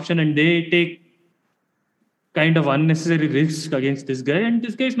release option, and they take kind of unnecessary risk against this guy, and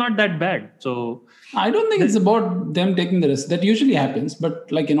this guy is not that bad. So I don't think it's about them taking the risk. That usually happens. But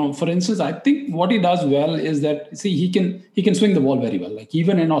for instance, I think what he does well is that, he can swing the ball very well. Like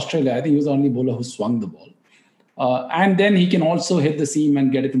even in Australia, I think he was the only bowler who swung the ball. And then he can also hit the seam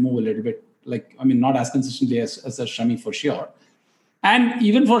and get it to move a little bit. Not as consistently as Shami for sure. And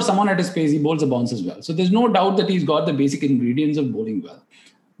even for someone at his pace, he bowls a bounce as well. So there's no doubt that he's got the basic ingredients of bowling well.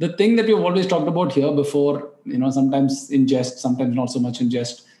 The thing that we've always talked about here before, sometimes in jest, sometimes not so much in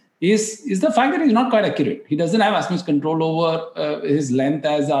jest, is the fact that he's not quite accurate. He doesn't have as much control over his length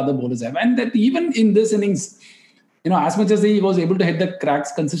as the other bowlers have. And that even in this innings, as much as he was able to hit the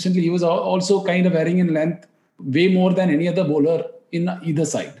cracks consistently, he was also kind of erring in length way more than any other bowler in either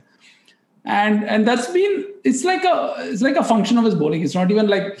side. And that's been, it's like a function of his bowling. It's not even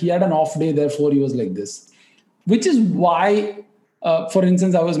like he had an off day, therefore he was like this. Which is why, for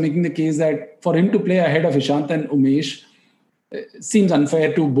instance, I was making the case that for him to play ahead of Ishant and Umesh seems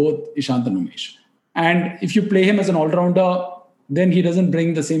unfair to both Ishant and Umesh. And if you play him as an all-rounder, then he doesn't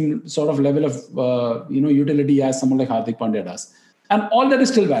bring the same sort of level of utility as someone like Hardik Pandya does. And all that is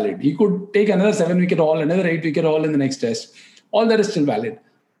still valid. He could take another 7-wicket haul, another 8-wicket haul in the next test. All that is still valid.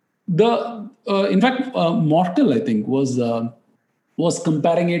 In fact, Mortal, I think, was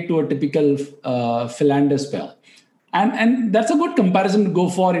comparing it to a typical Philander spell. And that's a good comparison to go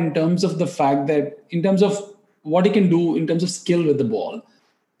for in terms of the fact that, in terms of what he can do in terms of skill with the ball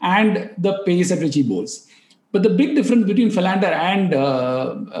and the pace at which he bowls. But the big difference between Philander and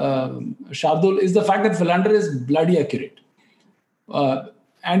Shardul is the fact that Philander is bloody accurate.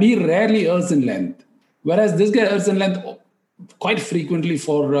 And he rarely errs in length. Whereas this guy errs in length quite frequently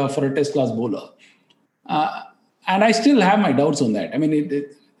for a test class bowler. And I still have my doubts on that.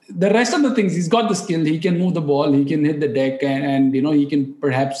 The rest of the things, he's got the skill, he can move the ball, he can hit the deck, and he can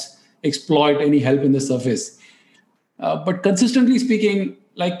perhaps exploit any help in the surface. But consistently speaking,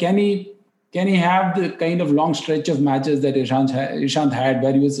 can he have the kind of long stretch of matches that Ishant had,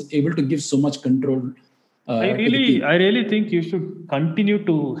 where he was able to give so much control? I really think you should continue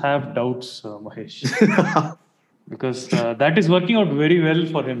to have doubts, Mahesh. Because that is working out very well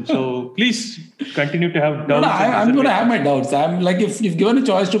for him. So please continue to have doubts. I'm going to have my doubts. I'm like, if given a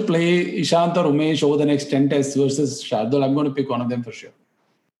choice to play Ishant or Umesh over the next 10 tests versus Shardul, I'm going to pick one of them for sure.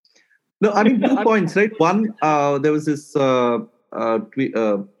 No, 2 points, right? One, there was this Twitter,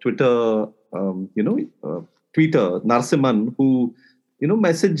 tweeter, Narsiman, who,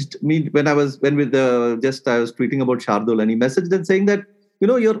 messaged me when I was tweeting about Shardul, and he messaged and saying that,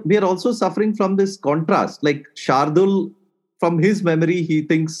 we are also suffering from this contrast. Like Shardul, from his memory, he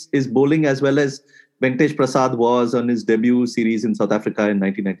thinks is bowling as well as Venkatesh Prasad was on his debut series in South Africa in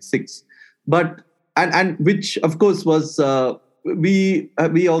 1996. But, and which of course was, we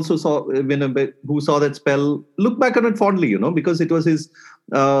also saw, who saw that spell, look back on it fondly, because it was his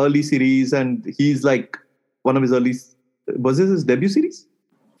early series, and he's like one of his early, was this his debut series?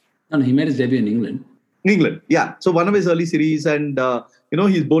 No, he made his debut in England, yeah. So one of his early series, and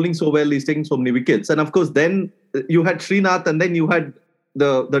he's bowling so well, he's taking so many wickets. And of course, then you had Srinath, and then you had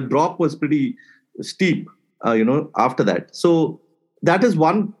the drop was pretty steep, after that. So that is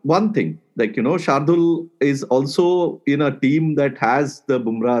one thing. Like, Shardul is also in a team that has the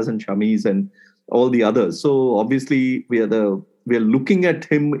Bumrahs and Shamis and all the others. So obviously we are looking at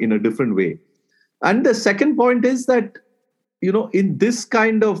him in a different way. And the second point is that, in this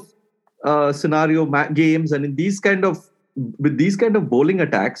kind of scenario games, and in with these kind of bowling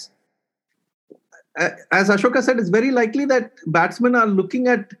attacks, as Ashoka said, it's very likely that batsmen are looking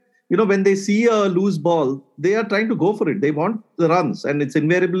at, when they see a loose ball, they are trying to go for it. They want the runs, and it's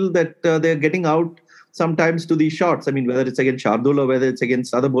invariable that they're getting out sometimes to these shots. Whether it's against Shardul or whether it's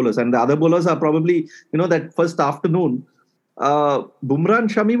against other bowlers, and the other bowlers are probably, that first afternoon, Bumrah and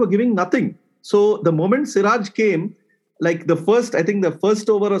Shami were giving nothing. So the moment Siraj came, like the first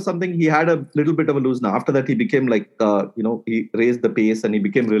over or something, he had a little bit of a lose. Now, after that, he became he raised the pace and he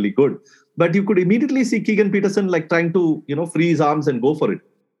became really good. But you could immediately see Keegan Peterson trying to, free his arms and go for it.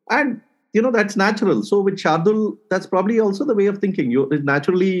 And that's natural. So with Shardul, that's probably also the way of thinking.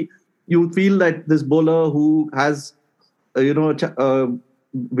 You feel that this bowler who has,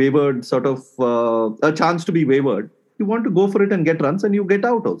 wavered sort of a chance to be wavered, you want to go for it and get runs, and you get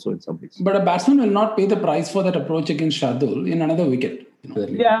out also in some ways. But a batsman will not pay the price for that approach against Shardul in another wicket.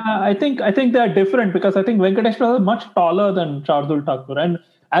 Yeah, I think they are different, because I think Venkatesh was much taller than Shardul Thakur, and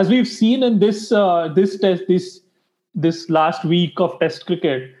as we've seen in this last week of Test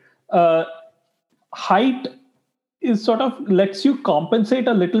cricket, height is sort of lets you compensate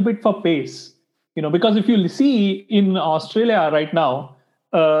a little bit for pace. Because if you see in Australia right now,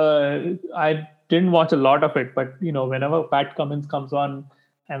 I didn't watch a lot of it, but whenever Pat Cummins comes on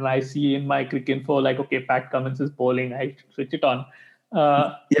and I see in my Cricinfo like, okay, Pat Cummins is bowling, I switch it on.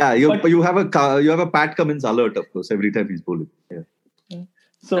 You have a Pat Cummins alert, of course, every time he's bowling. Yeah.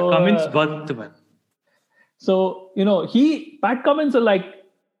 So Cummins worked, man. So Pat Cummins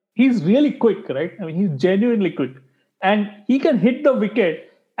he's really quick, right? I mean, he's genuinely quick, and he can hit the wicket.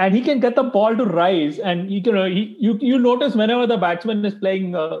 And he can get the ball to rise, and you notice whenever the batsman is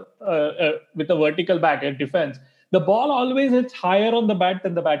playing with a vertical bat at defense, the ball always hits higher on the bat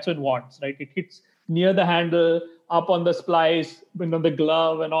than the batsman wants, right? It hits near the handle, up on the splice, the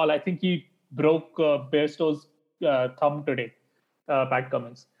glove and all. I think he broke Bairstow's thumb today, Pat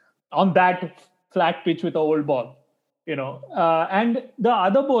Cummins, on that flat pitch with the old ball, and the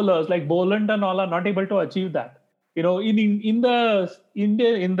other bowlers like Boland and all are not able to achieve that. In the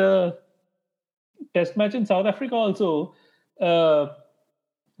Test match in South Africa also,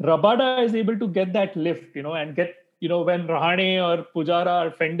 Rabada is able to get that lift, and get, when Rahane or Pujara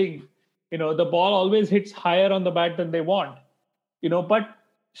are fending, the ball always hits higher on the bat than they want, but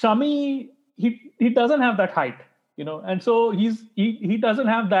Shami, he doesn't have that height, and so he doesn't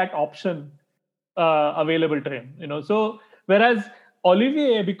have that option available to him, so whereas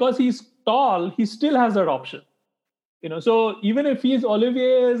Olivier, because he's tall, he still has that option. So even if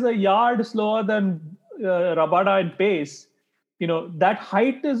Olivier is a yard slower than Rabada in pace, that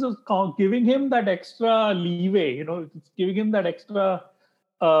height is giving him that extra leeway. It's giving him that extra,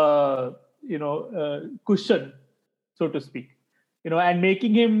 cushion, so to speak. And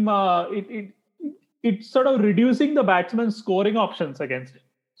making him it's sort of reducing the batsman's scoring options against him,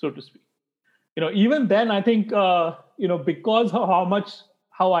 so to speak. Even then, I think because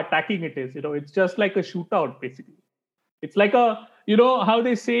how attacking it is. It's just like a shootout basically. It's like how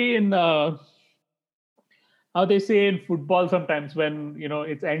they say in football sometimes when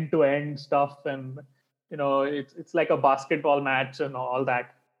it's end to end stuff, and it's like a basketball match and all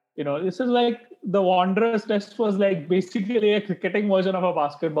that. This is like the Wanderers Test was like basically a cricketing version of a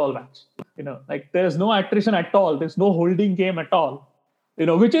basketball match. Like there's no attrition at all. There's no holding game at all.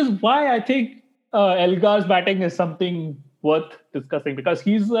 Which is why I think Elgar's batting is something worth discussing, because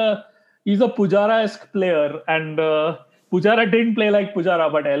he's a Pujara-esque player, and Pujara didn't play like Pujara,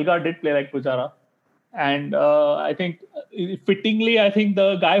 but Elgar did play like Pujara. And I think fittingly,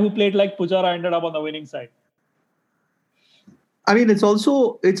 the guy who played like Pujara ended up on the winning side. I mean, it's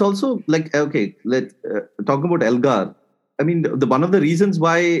also like, okay, let's talk about Elgar. I mean, one of the reasons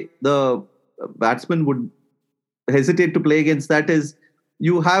why the batsman would hesitate to play against that is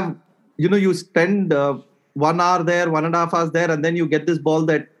you spend 1 hour there, 1.5 hours there, and then you get this ball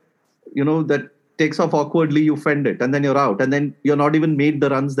that takes off awkwardly, you fend it, and then you're out, and then you're not even made the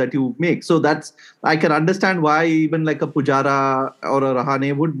runs that you make. So I can understand why even like a Pujara or a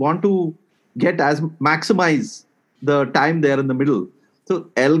Rahane would want to maximize the time there in the middle. So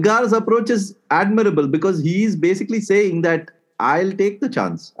Elgar's approach is admirable, because he's basically saying that I'll take the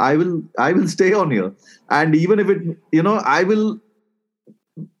chance. I will stay on here, and even if it, I will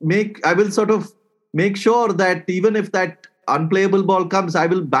sort of make sure that even if that unplayable ball comes, I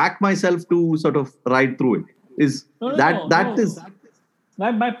will back myself to sort of ride through it.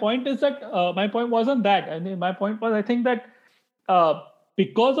 My point is that my point wasn't that. I mean, my point was, I think that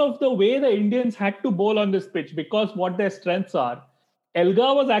because of the way the Indians had to bowl on this pitch, because what their strengths are,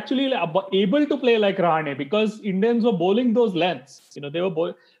 Elgar was actually able to play like Rahane, because Indians were bowling those lengths. They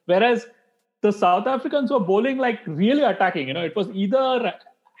were whereas the South Africans were bowling like really attacking. It was either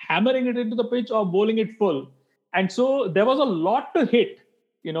hammering it into the pitch or bowling it full. And so there was a lot to hit,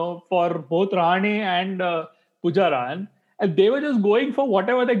 for both Rahane and Pujara. And they were just going for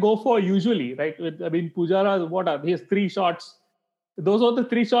whatever they go for usually, right? Pujara, he has 3 shots. Those were the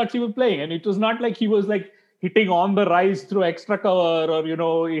 3 shots he was playing. And it was not like he was like hitting on the rise through extra cover or,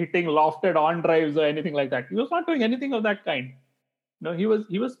 hitting lofted on drives or anything like that. He was not doing anything of that kind. He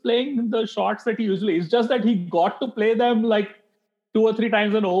was playing the shots that he usually, it's just that he got to play them like 2 or 3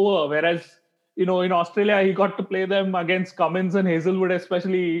 times an over, whereas in Australia he got to play them against Cummins and Hazelwood,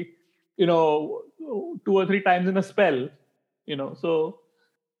 especially 2 or 3 times in a spell.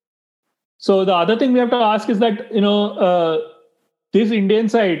 So the other thing we have to ask is that, this Indian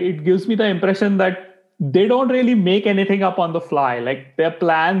side, it gives me the impression that they don't really make anything up on the fly. Like their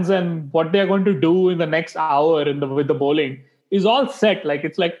plans and what they're going to do in the next hour with the bowling is all set. Like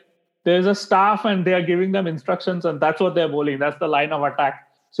it's like there's a staff and they are giving them instructions and that's what they're bowling. That's the line of attack.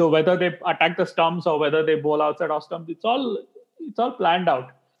 So whether they attack the stumps or whether they bowl outside off stumps, it's all planned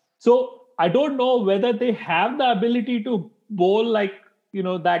out. So I don't know whether they have the ability to bowl like,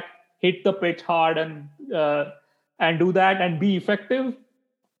 that hit the pitch hard and do that and be effective,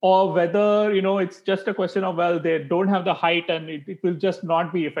 or whether, it's just a question of, well, they don't have the height and it will just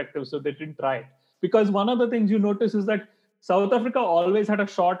not be effective. So they didn't try it. Because one of the things you notice is that South Africa always had a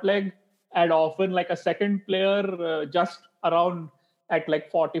short leg and often like a second player just around at like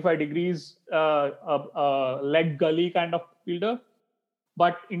 45 degrees, leg gully kind of fielder.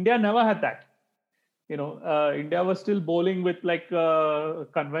 But India never had that. India was still bowling with like a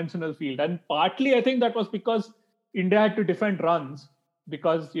conventional field. And partly I think that was because India had to defend runs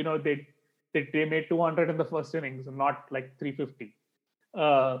because, they made 200 in the first innings and not like 350.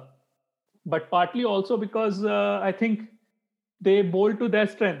 But partly also because I think they bowl to their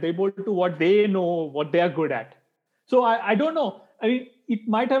strength. They bowl to what they know, what they are good at. So I don't know. I mean, it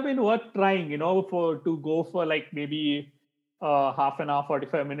might have been worth trying, to go for like maybe half an hour,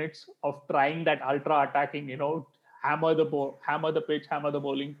 45 minutes of trying that ultra attacking, hammer the pitch, hammer the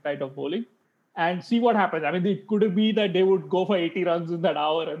bowling kind of bowling, and see what happens. I mean, it could be that they would go for 80 runs in that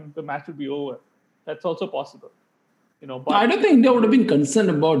hour and the match would be over. That's also possible. But I don't think India would have been concerned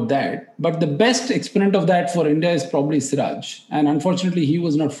about that. But the best exponent of that for India is probably Siraj. And unfortunately, he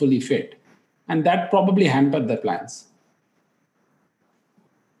was not fully fit. And that probably hampered their plans.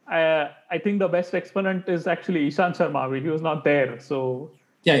 I think the best exponent is actually Ishant Sharma. He was not there. So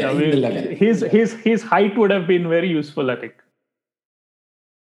his height would have been very useful, I think.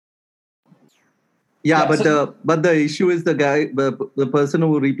 Yeah, but the issue is the person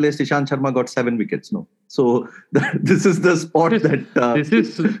who replaced Ishant Sharma got 7 wickets. No, so this is the spot that this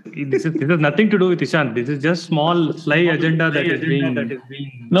is nothing to do with Ishant. This is just small fly agenda that is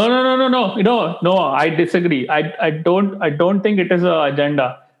being. No. I disagree. I don't think it is an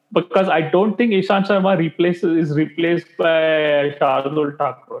agenda because I don't think Ishant Sharma is replaced by Shardul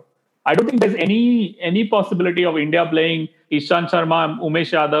Thakur. I don't think there's any possibility of India playing Ishant Sharma,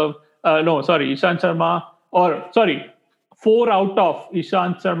 Umesh Yadav. Ishant Sharma, 4 out of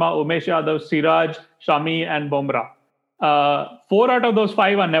Ishant Sharma, Umesh Yadav, Siraj, Shami and Bumrah. 4 out of those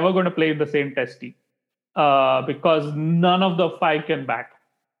 5 are never going to play in the same test team because none of the 5 can bat.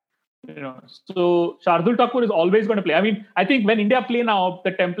 So Shardul Thakur is always going to play. I mean, I think when India play now,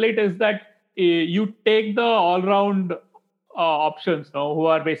 the template is that you take the all-round options, who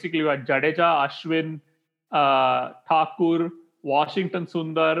are basically Jadeja, Ashwin, Thakur, Washington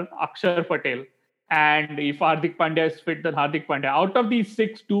Sundar, Akshar Patel. And if Hardik Pandya is fit, then Hardik Pandya. Out of these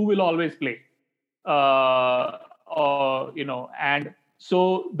 6, 2 will always play. And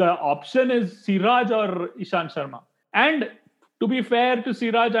so the option is Siraj or Ishant Sharma. And to be fair to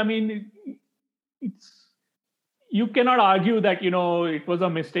Siraj, I mean, you cannot argue that, it was a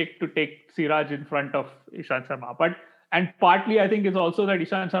mistake to take Siraj in front of Ishant Sharma. And partly I think it's also that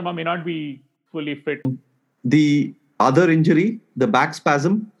Ishant Sharma may not be fully fit. The other injury, the back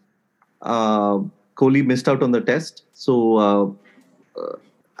spasm, Kohli missed out on the test. So,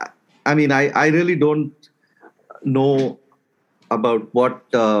 I mean, I really don't know about what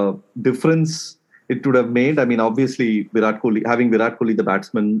difference it would have made. I mean, obviously, having Virat Kohli, the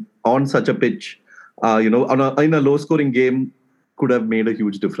batsman, on such a pitch, in a low-scoring game, could have made a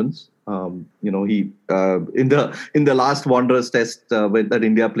huge difference. He in the last Wanderers test that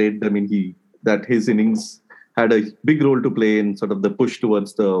India played, I mean, his innings had a big role to play in sort of the push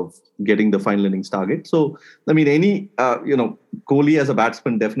towards getting the final innings target. So, I mean, Kohli as a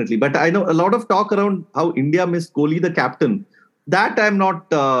batsman, definitely. But I know a lot of talk around how India missed Kohli, the captain. That I'm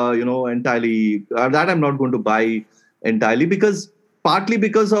not, entirely, that I'm not going to buy entirely partly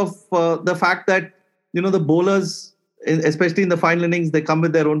because of the fact that, the bowlers, especially in the final innings, they come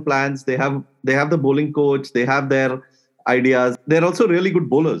with their own plans. They have the bowling coach. They have their ideas. They're also really good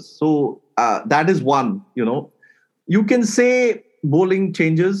bowlers. So, that is one, You can say bowling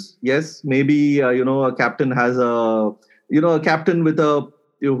changes. Yes, maybe, a captain has a captain with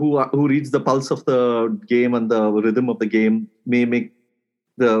who reads the pulse of the game and the rhythm of the game may make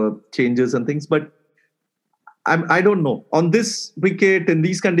the changes and things. But I don't know. On this wicket, in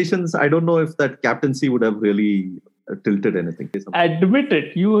these conditions, I don't know if that captaincy would have really tilted anything. Admit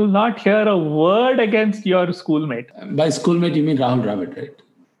it. You will not hear a word against your schoolmate. By schoolmate, you mean Rahul Dravid, right?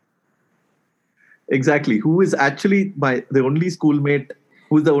 Exactly. Who is actually the only schoolmate,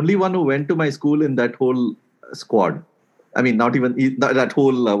 who's the only one who went to my school in that whole squad. I mean, not even that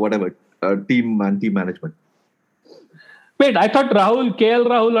whole team and team management. Wait, I thought KL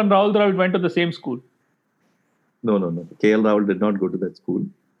Rahul and Rahul Dravid went to the same school. No. KL Rahul did not go to that school.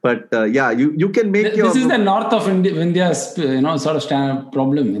 But you can make This is the north of India's sort of standard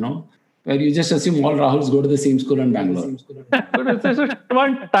problem, where you just assume all Rahuls go to the same school in Bangalore. But it's just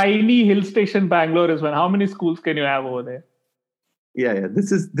one tiny hill station. Bangalore is one. How many schools can you have over there? Yeah.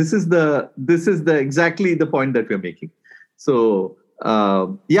 This is the exactly the point that we're making. So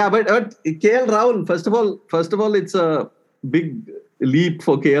but KL Rahul, first of all, it's a big leap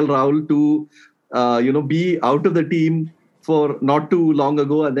for KL Rahul to be out of the team for not too long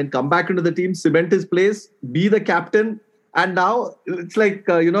ago and then come back into the team, cement his place, be the captain. And now it's like,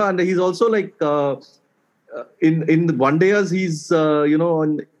 and he's also like in one days he's,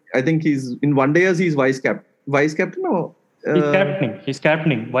 I think he's in one days he's vice captain. No, He's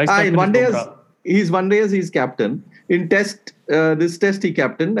captaining. Vice captain. In one days he's captain. In this test he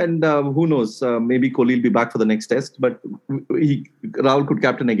captained, and who knows, maybe Kohli will be back for the next test, but Rahul could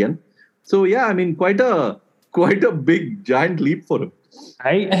captain again. So yeah, I mean, quite a big giant leap for him.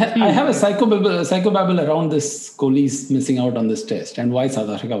 I have a psychobabble around this Kohli's missing out on this test and why South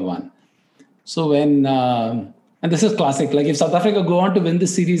Africa won. So when and this is classic, like if South Africa go on to win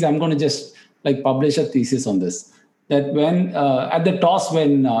this series, I'm going to just like publish a thesis on this. That when at the toss,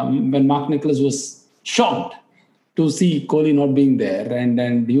 when Mark Nicholas was shocked to see Kohli not being there,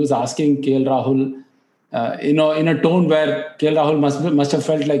 and he was asking KL Rahul, in a tone where KL Rahul must have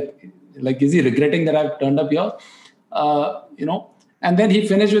felt like is he regretting that I've turned up here, and then he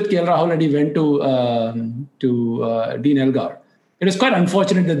finished with KL Rahul and he went to Dean Elgar. It was quite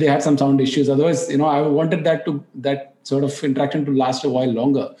unfortunate that they had some sound issues. Otherwise, I wanted that sort of interaction to last a while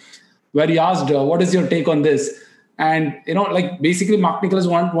longer, where he asked, "What is your take on this?" And, basically Mark Nicholas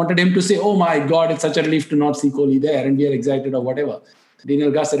wanted him to say, "Oh my God, it's such a relief to not see Kohli there and we are excited," or whatever. Dean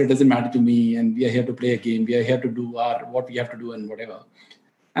Elgar said, "It doesn't matter to me and we are here to play a game. We are here to do what we have to do and whatever."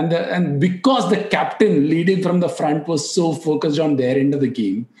 And because the captain leading from the front was so focused on their end of the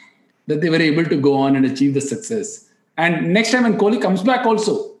game that they were able to go on and achieve the success. And next time when Kohli comes back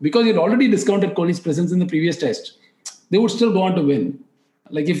also, because he'd already discounted Kohli's presence in the previous test, they would still go on to win.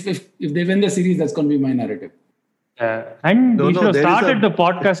 Like if they win the series, that's going to be my narrative. And we should have started the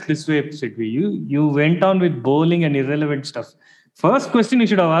podcast this way, Sidvi. You went on with bowling and irrelevant stuff. First question you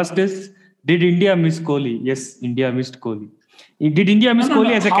should have asked is, did India miss Kohli? Yes, India missed Kohli. Did India miss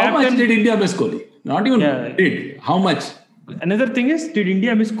Kohli as a captain? How much did India miss Kohli? Not even did. How much? Another thing is, did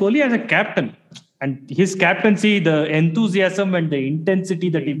India miss Kohli as a captain? And his captaincy, the enthusiasm and the intensity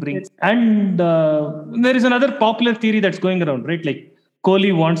that he brings. And there is another popular theory that's going around, right? Like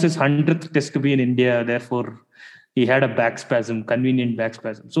Kohli wants his 100th test to be in India, therefore he had a convenient back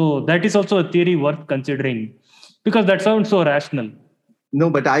spasm. So that is also a theory worth considering because that sounds so rational. No,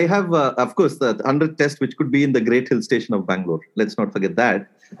 but I have, of course, the 100th test, which could be in the great hill station of Bangalore. Let's not forget that.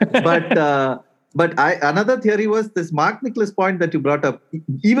 But another theory was this Mark Nicholas point that you brought up.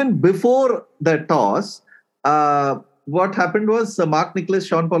 Even before the toss, what happened was Mark Nicholas,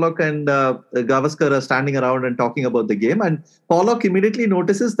 Sean Pollock and Gavaskar are standing around and talking about the game. And Pollock immediately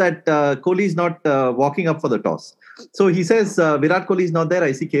notices that Kohli is not walking up for the toss. So he says, Virat Kohli is not there.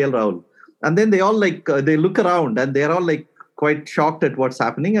 I see KL Rahul. And then they all they look around and they're all quite shocked at what's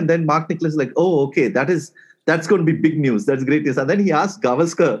happening. And then Mark Nicholas is like, "Oh, okay, that's going to be big news. That's great news." And then he asks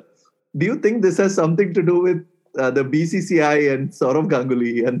Gavaskar, "Do you think this has something to do with the BCCI and Saurav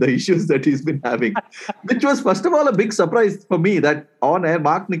Ganguly and the issues that he's been having?" Which was, first of all, a big surprise for me that on air,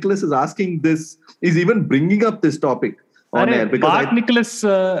 Mark Nicholas is asking this, is even bringing up this topic on air. Because Mark Nicholas,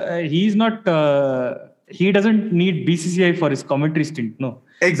 he's not, he doesn't need BCCI for his commentary stint, no.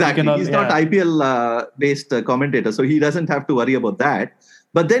 Exactly. He's not IPL-based commentator, so he doesn't have to worry about that.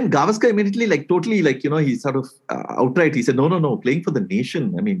 But then Gavaskar immediately, he sort of outright, he said, no, playing for the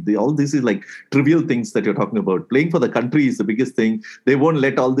nation. I mean, all this is like trivial things that you're talking about. Playing for the country is the biggest thing. They won't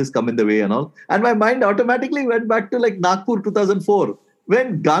let all this come in the way and all. And my mind automatically went back to Nagpur 2004,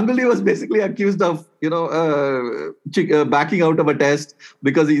 when Ganguly was basically accused of, backing out of a test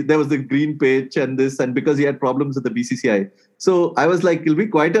because there was the green pitch and this, and because he had problems with the BCCI. So I was like, it'll be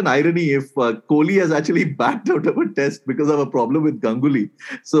quite an irony if Kohli has actually backed out of a test because of a problem with Ganguly.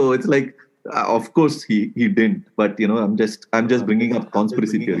 So it's like, of course he didn't, but I'm just bringing up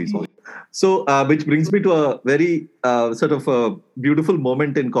conspiracy theories. So which brings me to a very sort of a beautiful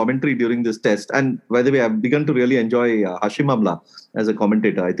moment in commentary during this test. And by the way, I've begun to really enjoy Hashim Amla as a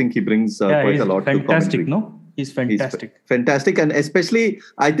commentator. I think he brings quite a lot to commentary. No? He's fantastic. Fantastic. And especially,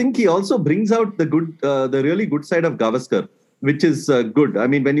 I think he also brings out the really good side of Gavaskar, which is good. I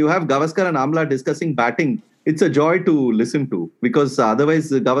mean, when you have Gavaskar and Amla discussing batting, it's a joy to listen to, because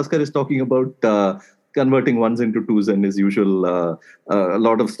otherwise Gavaskar is talking about converting ones into twos and his usual a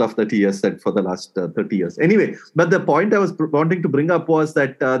lot of stuff that he has said for the last 30 years. Anyway, but the point I was wanting to bring up was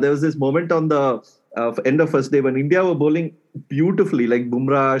that there was this moment on the end of first day when India were bowling beautifully, like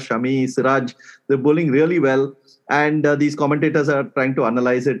Bumrah, Shami, Siraj, they're bowling really well. And these commentators are trying to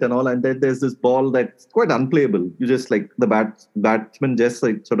analyze it and all. And then there's this ball that's quite unplayable. You just like the batsman just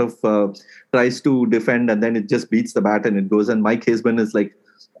like sort of tries to defend, and then it just beats the bat and it goes. And Mike Hazeman is like,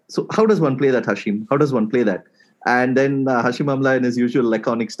 so how does one play that, Hashim? How does one play that? And then Hashim Amla, in his usual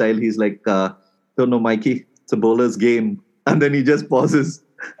laconic style, he's like, don't know, Mikey, it's a bowler's game. And then he just pauses.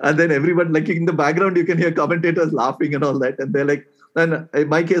 And then everyone, like in the background, you can hear commentators laughing and all that. And they're like, and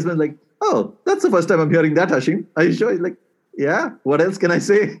Mike Hazeman's like, oh, that's the first time I'm hearing that, Hashim. Are you sure? He's like, yeah, what else can I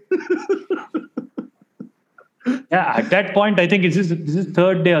say? Yeah, at that point, I think this is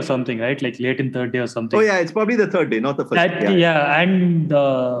third day or something, right? Like late in third day or something. Oh, yeah, it's probably the third day, not the first day. Yeah, and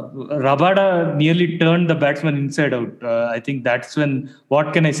Rabada nearly turned the batsman inside out. I think that's when,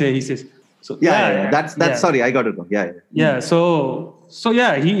 what can I say? He says, so that's sorry, I got it wrong. Yeah. So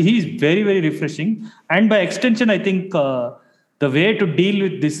he's very, very refreshing. And by extension, I think the way to deal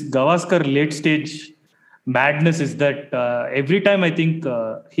with this Gavaskar late stage madness is that every time I think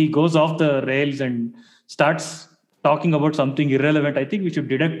he goes off the rails and starts talking about something irrelevant, I think we should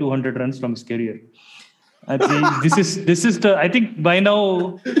deduct 200 runs from his career. I think this is the, I think by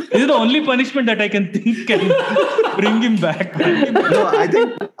now this is the only punishment that I can think can bring him back. No,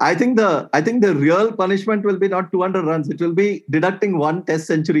 I think the real punishment will be not 200 runs. It will be deducting one test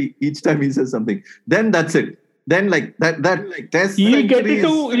century each time he says something. Then that's it. Then like that like test he'll get it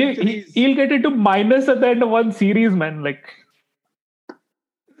to minus at the end of one series, man. Like,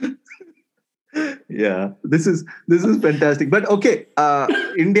 yeah, this is fantastic. But okay,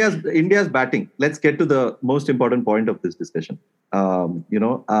 India's batting. Let's get to the most important point of this discussion.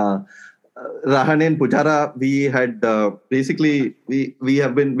 Rahane and Pujara, we had basically we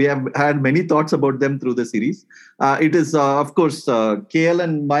have had many thoughts about them through the series. It is of course KL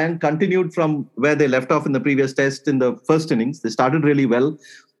and Mayank continued from where they left off in the previous test in the first innings. They started really well.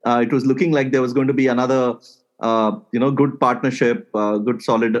 It was looking like there was going to be another good partnership, good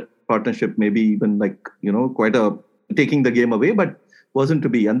solid partnership, maybe even like quite a taking the game away, but wasn't to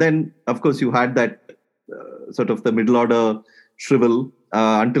be. And then of course you had that sort of the middle order shrivel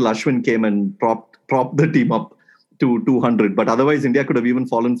until Ashwin came and propped the team up to 200. But otherwise, India could have even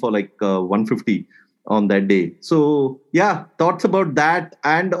fallen for like 150 on that day. So yeah, thoughts about that,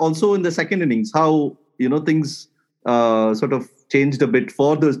 and also in the second innings, how things sort of changed a bit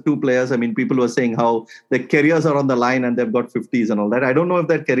for those two players. I mean, people were saying how their careers are on the line and they've got 50s and all that. I don't know if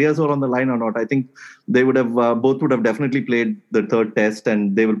their careers were on the line or not. I think they would have both would have definitely played the third test,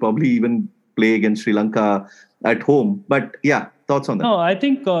 and they will probably even play against Sri Lanka at home. But yeah, thoughts on that? No, I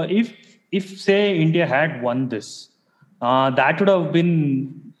think if say India had won this, that would have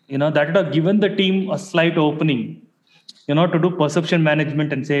been that would have given the team a slight opening, to do perception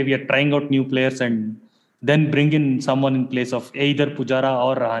management and say we are trying out new players and then bring in someone in place of either Pujara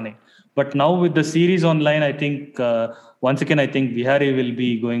or Rahane. But now with the series online, I think once again, I think Vihari will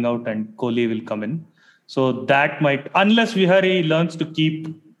be going out and Kohli will come in. So that might, unless Vihari learns to keep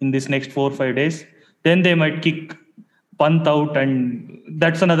in this next 4 or 5 days, then they might kick Pant out, and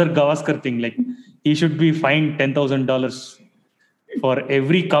that's another Gavaskar thing. Like, he should be fined $10,000 for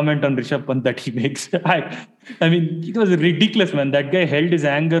every comment on Rishabh Pant that he makes. I mean, it was ridiculous, man. That guy held his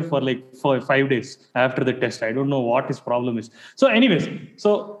anger for 5 days after the test. I don't know what his problem is. So anyways,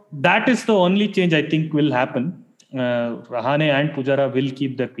 so that is the only change I think will happen. Rahane and Pujara will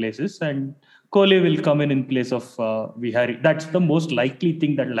keep their places, and Kohli will come in place of Vihari. That's the most likely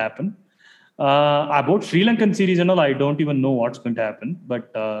thing that will happen. About Sri Lankan series and all, I don't even know what's going to happen.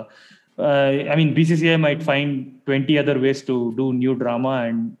 But I mean, BCCI might find 20 other ways to do new drama,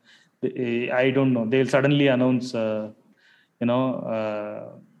 and I don't know. They'll suddenly announce,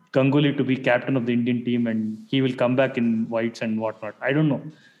 Ganguly to be captain of the Indian team, and he will come back in whites and whatnot. I don't know.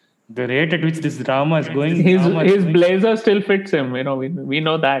 The rate at which this drama is going. His blazer still fits him. We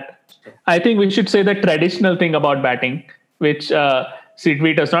know that. I think we should say the traditional thing about batting, which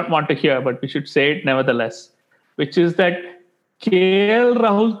Sidvi does not want to hear, but we should say it nevertheless, which is that KL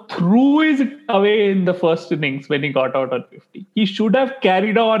Rahul threw it away in the first innings when he got out at 50. He should have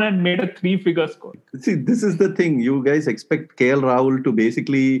carried on and made a 3-figure score. See, this is the thing. You guys expect KL Rahul to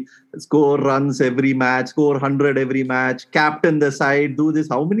basically score runs every match, score 100 every match, captain the side, do this.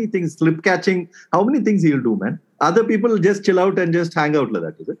 How many things, slip catching, how many things he'll do, man? Other people just chill out and just hang out like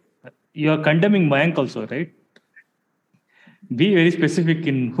that, is it? You're condemning Mayank also, right? Be very specific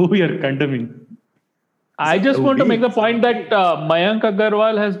in who you're condemning. I just want to make the point that Mayank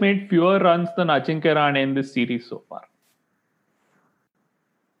Agarwal has made fewer runs than Ajinkya Rahane in this series so far.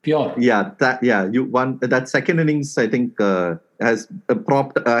 Pure. Yeah, you won that second innings. I think has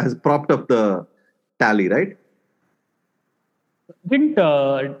propped up the tally, right? Wasn't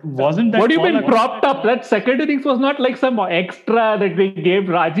that? What do you mean propped up? That second innings was not like some extra that they gave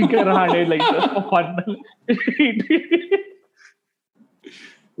Ajinkya Rahane like just for fun.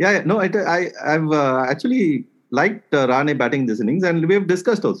 Yeah, no, I've actually liked Rahane batting this innings, and we have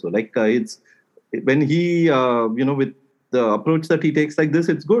discussed also. Like it's when he, with the approach that he takes like this,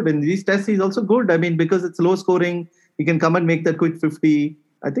 it's good. In these tests, he's also good. I mean, because it's low scoring, he can come and make that quick 50.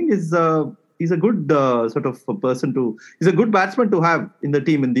 I think he's a good sort of a person he's a good batsman to have in the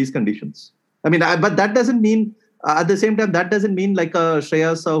team in these conditions. I mean, but that doesn't mean at the same time that doesn't mean like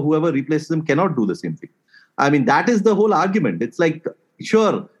Shreyas or whoever replaces him cannot do the same thing. I mean, that is the whole argument. It's like,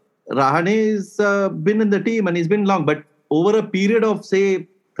 sure, Rahane has been in the team and he's been long, but over a period of say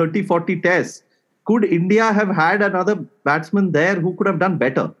 30, 40 tests, could India have had another batsman there who could have done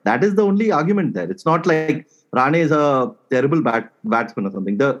better? That is the only argument there. It's not like Rahane is a terrible batsman or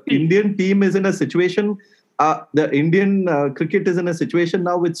something. The Indian team is in a situation, the Indian cricket is in a situation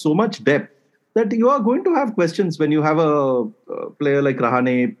now with so much depth that you are going to have questions when you have a player like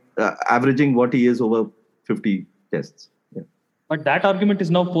Rahane averaging what he is over 50 tests. Yeah. But that argument is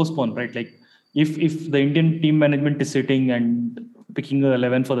now postponed, right? Like if the Indian team management is sitting and picking an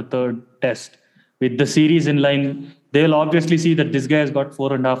 11 for the third test with the series in line, they'll obviously see that this guy has got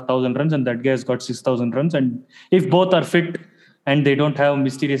 4,500 runs and that guy has got 6,000 runs. And if both are fit and they don't have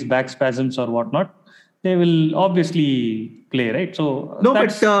mysterious back spasms or whatnot, they will obviously play, right? So no, but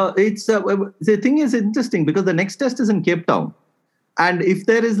it's the thing is interesting because the next test is in Cape Town, and if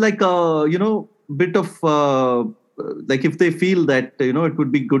there is like a bit of like if they feel that it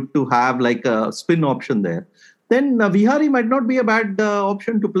would be good to have like a spin option there, then Vihari might not be a bad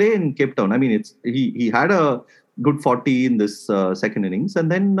option to play in Cape Town. I mean, he had a good 40 in this second innings,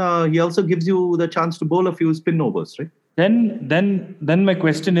 and then he also gives you the chance to bowl a few spin overs, right? Then my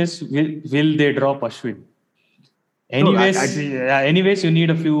question is, will they drop Ashwin? Anyways, you need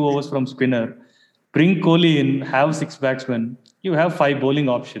a few overs from spinner. Bring Kohli in, have 6 batsmen. You have 5 bowling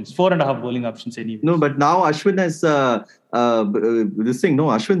options, 4.5 bowling options anyway. No, but now Ashwin has this thing. No,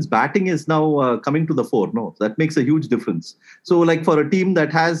 Ashwin's batting is now coming to the fore. No, that makes a huge difference. So, like for a team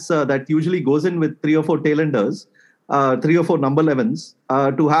that has that usually goes in with 3 or 4 tailenders, 3 or 4 number 11s,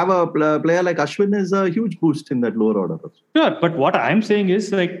 to have a player like Ashwin is a huge boost in that lower order. Sure, but what I'm saying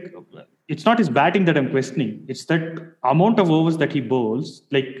is like it's not his batting that I'm questioning. It's that amount of overs that he bowls.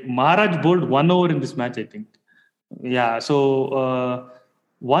 Like Maharaj bowled 1 over in this match, I think. Yeah, so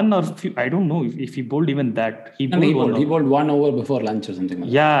 1 or few, I don't know if he bowled even that. He bowled 1 over before lunch or something like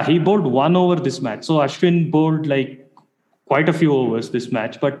that. Yeah, he bowled 1 over this match. So Ashwin bowled like quite a few overs this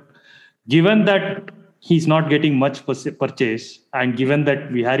match. But given that he's not getting much purchase, and given that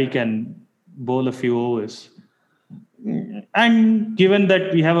Vihari can bowl a few overs, and given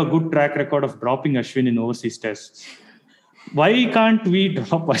that we have a good track record of dropping Ashwin in overseas tests, why can't we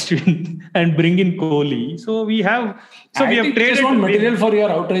drop Ashwin and bring in Kohli? So we have traded. You just want material for your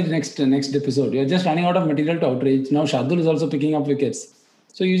outrage next episode. You're just running out of material to outrage. Now Shardul is also picking up wickets.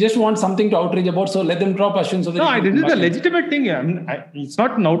 So you just want something to outrage about. So let them drop Ashwin. So that this is a legitimate thing. I mean, it's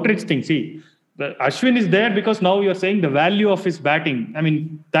not an outrage thing. See, Ashwin is there because now you're saying the value of his batting. I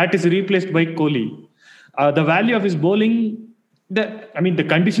mean, that is replaced by Kohli. The value of his bowling. The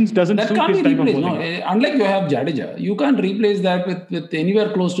conditions doesn't suit his type of bowling. No, unlike you have Jadeja, you can't replace that with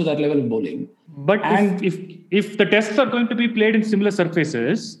anywhere close to that level of bowling. But if the tests are going to be played in similar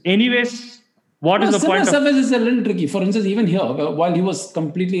surfaces, anyways, what is the point? Similar surface is a little tricky. For instance, even here, while he was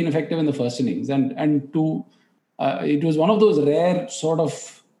completely ineffective in the first innings, it was one of those rare sort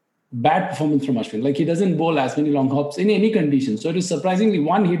of bad performance from Ashwin. Like he doesn't bowl as many long hops in any condition. So it is surprisingly,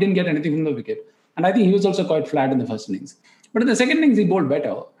 he didn't get anything from the wicket. And I think he was also quite flat in the first innings. But in the second innings, he bowled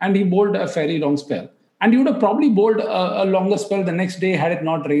better and he bowled a fairly long spell. And he would have probably bowled a longer spell the next day had it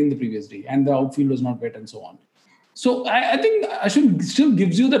not rained the previous day and the outfield was not wet and so on. So I think Ashwin still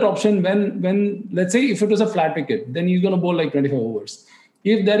gives you that option when, let's say, if it was a flat wicket, then he's going to bowl like 25 overs.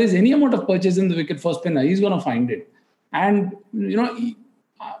 If there is any amount of purchase in the wicket for spinner, he's going to find it. And,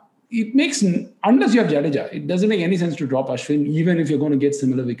 it makes, unless you have Jadeja, it doesn't make any sense to drop Ashwin, even if you're going to get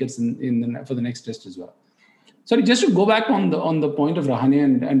similar wickets for the next test as well. Sorry, just to go back on the point of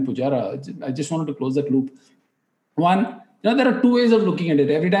Rahane and Pujara, I just wanted to close that loop. One, there are two ways of looking at it.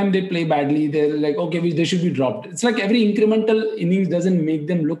 Every time they play badly, they're like, okay, they should be dropped. It's like every incremental innings doesn't make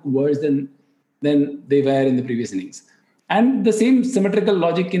them look worse than they were in the previous innings. And the same symmetrical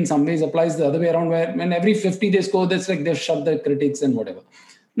logic in some ways applies the other way around, where when every 50 they score, that's like they've shut the critics and whatever.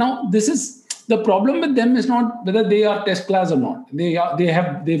 Now, this is the problem with them is not whether they are test class or not. They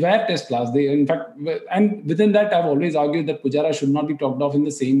were test class. They, in fact, and within that, I've always argued that Pujara should not be talked of in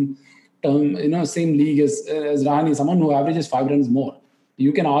the same term, same league as Rahane, someone who averages 5 runs more.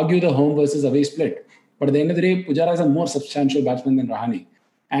 You can argue the home versus away split, but at the end of the day, Pujara is a more substantial batsman than Rahane.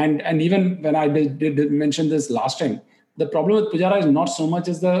 And even when I did mention this last time, the problem with Pujara is not so much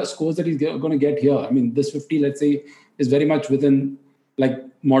as the scores that he's going to get here. I mean, this 50, let's say, is very much within like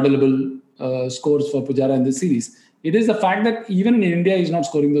modelable scores for Pujara in this series. It is the fact that even in India, he's not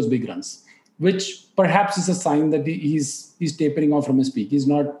scoring those big runs, which perhaps is a sign that he's tapering off from his peak. He's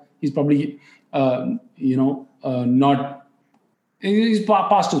probably, he's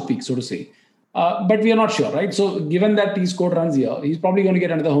past his peak, so to say. But we are not sure, right? So given that he scored runs here, he's probably going to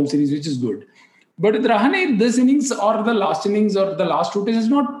get another home series, which is good. But with Rahane, this innings or the last innings or the last 2 days has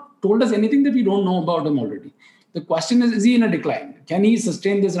not told us anything that we don't know about him already. The question is he in a decline? Can he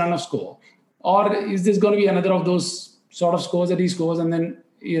sustain this run of score? Or is this going to be another of those sort of scores that he scores and then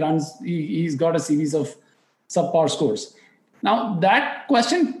he's got a series of subpar scores? Now, that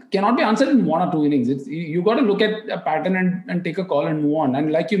question cannot be answered in 1 or 2 innings. You got to look at a pattern and take a call and move on.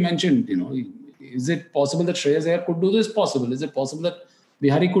 And like you mentioned, is it possible that Shreyas Iyer could do this? Possible. Is it possible that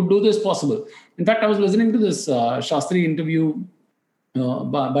Bihari could do this? Possible. In fact, I was listening to this Shastri interview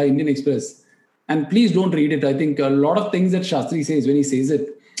by Indian Express. And please don't read it. I think a lot of things that Shastri says, when he says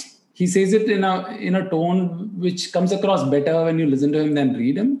it in a tone which comes across better when you listen to him than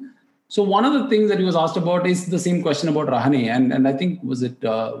read him. So one of the things that he was asked about is the same question about Rahane. And I think, was it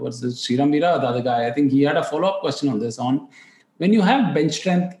Sriram Veera, the other guy? I think he had a follow-up question on this, on when you have bench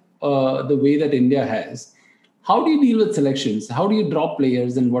strength the way that India has, how do you deal with selections? How do you drop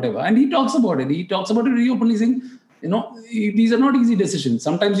players and whatever? And he talks about it. He talks about it very openly, saying, these are not easy decisions.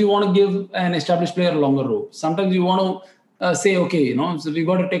 Sometimes you want to give an established player a longer rope. Sometimes you want to say, okay, so we've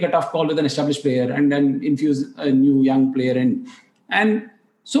got to take a tough call with an established player and then infuse a new young player in. And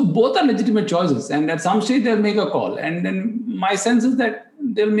so both are legitimate choices. And at some stage, they'll make a call. And then my sense is that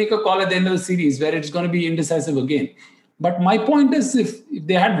they'll make a call at the end of the series where it's going to be indecisive again. But my point is, if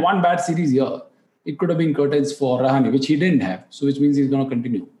they had one bad series here, it could have been curtains for Rahane, which he didn't have. So which means he's going to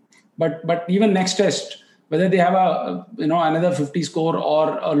continue. But even next test, whether they have another 50 score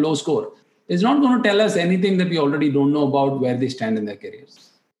or a low score, is not going to tell us anything that we already don't know about where they stand in their careers.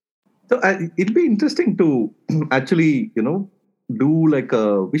 So it'll be interesting to actually,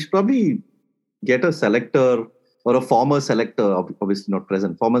 do we should probably get a selector or a former selector, obviously not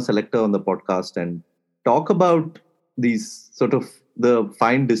present, former selector on the podcast and talk about these sort of the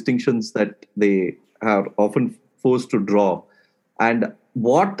fine distinctions that they are often forced to draw, and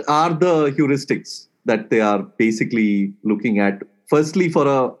what are the heuristics that they are basically looking at. Firstly, for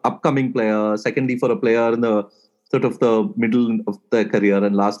a upcoming player. Secondly, for a player in the sort of the middle of their career,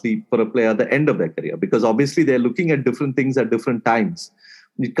 and lastly, for a player at the end of their career. Because obviously, they're looking at different things at different times.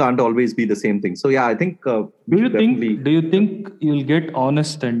 It can't always be the same thing. So yeah, I think. Do you think you'll get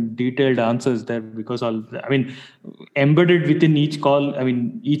honest and detailed answers there? Because embedded within each call,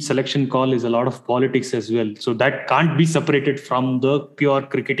 each selection call is a lot of politics as well. So that can't be separated from the pure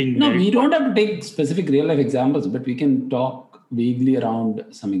cricketing. No, we don't have to take specific real life examples, but we can talk vaguely around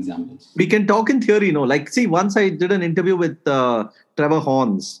some examples. We can talk in theory, once I did an interview with Trevor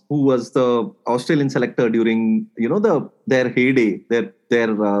Horns, who was the Australian selector during, their heyday, their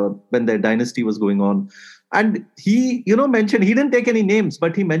when their dynasty was going on. And he, mentioned, he didn't take any names,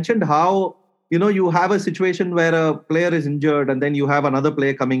 but he mentioned how, you have a situation where a player is injured and then you have another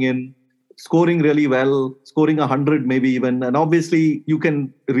player coming in, scoring really well, scoring 100 maybe even. And obviously you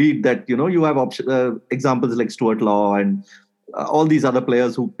can read that, you have examples like Stuart Law and all these other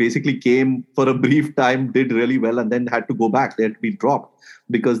players who basically came for a brief time, did really well, and then had to go back. They had to be dropped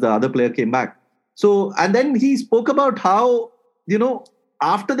because the other player came back. So, and then he spoke about how,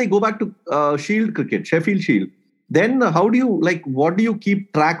 after they go back to Shield cricket, Sheffield Shield, then how do you, what do you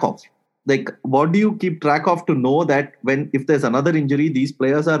keep track of? What do you keep track of to know that if there's another injury, these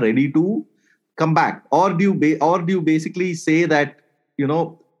players are ready to come back? Or do you basically say that,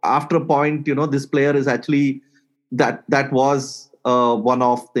 after a point, this player is actually, that was a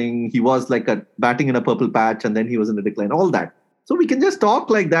one-off thing. He was like batting in a purple patch and then he was in a decline, all that. So we can just talk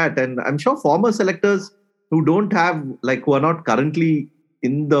like that. And I'm sure former selectors who don't have, like, who are not currently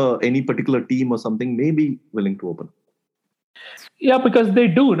in any particular team or something may be willing to open. Yeah, because they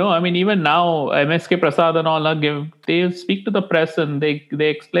do, no? I mean, even now, MSK Prasad and all, they speak to the press and they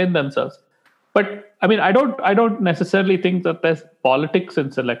explain themselves. But I mean, I don't necessarily think that there's politics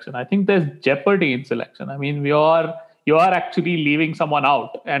in selection. I think there's jeopardy in selection. I mean, you are actually leaving someone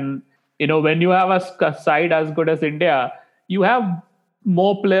out. And, when you have a side as good as India, you have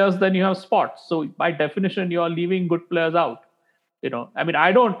more players than you have spots. So by definition, you are leaving good players out. I mean,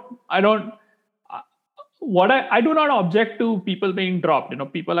 I do not object to people being dropped.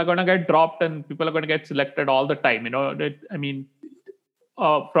 People are going to get dropped and people are going to get selected all the time. I mean,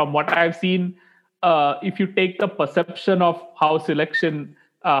 from what I've seen, if you take the perception of how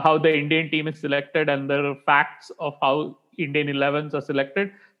the Indian team is selected and the facts of how Indian 11s are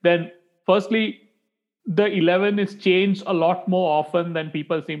selected, then firstly, the 11 is changed a lot more often than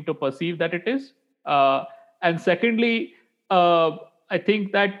people seem to perceive that it is. And secondly, I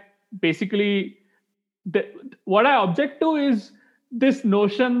think that basically what I object to is this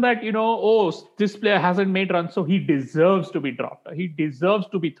notion that, this player hasn't made runs, so he deserves to be dropped. He deserves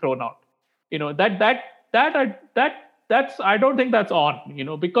to be thrown out. That's I don't think that's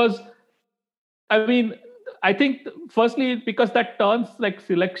on, because I mean, I think firstly, because that turns like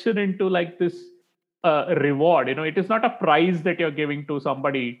selection into like this reward. It is not a prize that you're giving to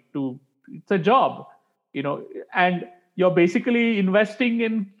somebody it's a job, and you're basically investing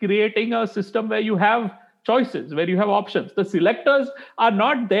in creating a system where you have choices, where you have options. The selectors are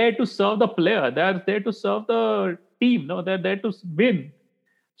not there to serve the player. They're there to serve the team. No, they're there to win.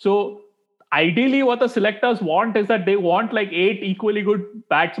 So ideally what the selectors want is that they want like 8 equally good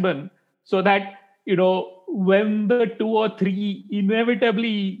batsmen so that, when the 2 or 3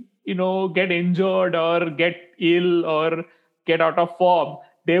 inevitably, get injured or get ill or get out of form,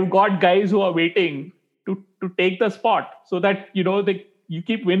 they've got guys who are waiting to take the spot so that, you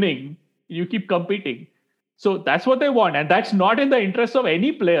keep winning, you keep competing. So that's what they want. And that's not in the interest of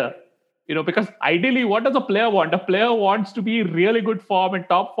any player, because ideally, what does a player want? A player wants to be really good form and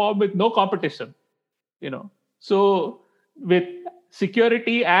top form with no competition, So with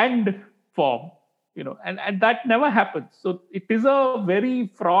security and form, and that never happens. So it is a very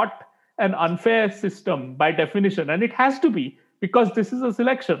fraught and unfair system by definition. And it has to be, because this is a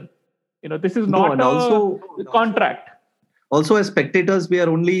selection. This is not a contract. Also, as spectators, we are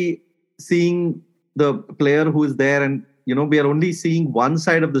only seeing the player who is there, and we are only seeing one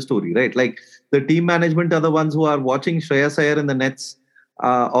side of the story, right? Like the team management are the ones who are watching Shreyas Iyer in the nets,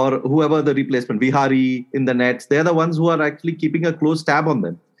 or whoever the replacement, Vihari in the nets. They're the ones who are actually keeping a close tab on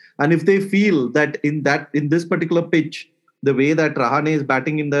them. And if they feel that in this particular pitch, the way that Rahane is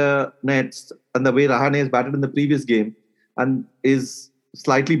batting in the nets and the way Rahane is batted in the previous game and is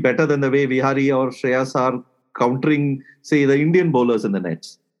slightly better than the way Vihari or Shreyas are countering, say, the Indian bowlers in the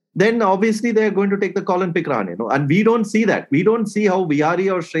nets, then obviously they're going to take the call and pick Rahane. And we don't see that. We don't see how Vihari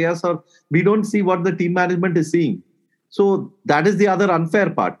or Shreyas we don't see what the team management is seeing. So that is the other unfair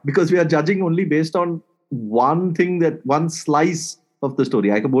part, because we are judging only based on one slice of the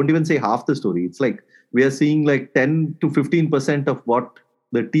story. I won't even say half the story. It's like we are seeing like 10 to 15% of what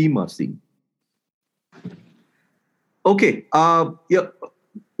the team are seeing. Okay.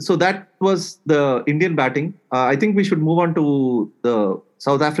 So that was the Indian batting. I think we should move on to the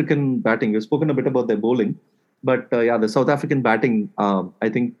South African batting. We've spoken a bit about their bowling, but the South African batting, I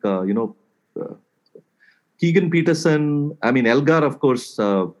think, Keegan Petersen, I mean, Elgar, of course,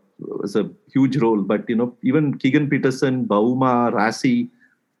 was a huge role, but, even Keegan Petersen, Bauma, Rassie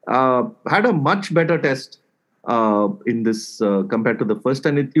had a much better test in this compared to the first.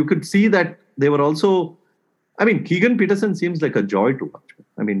 And you could see that they were also, I mean, Keegan Petersen seems like a joy to watch.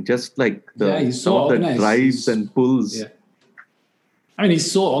 I mean, just like the drives and pulls. Yeah. I mean,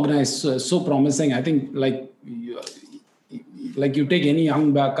 he's so organized, so promising. I think, like you take any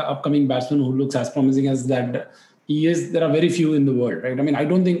young upcoming batsman who looks as promising as that he is, there are very few in the world, right? I mean, I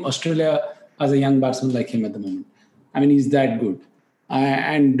don't think Australia has a young batsman like him at the moment. I mean, he's that good.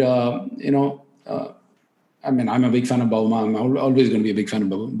 I mean, I'm a big fan of Bauma. I'm always going to be a big fan of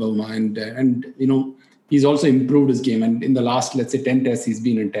Bauma. And he's also improved his game. And in the last, let's say, 10 tests, he's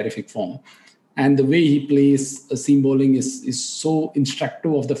been in terrific form. And the way he plays seam bowling is so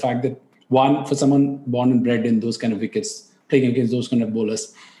instructive of the fact that, one, for someone born and bred in those kind of wickets, playing against those kind of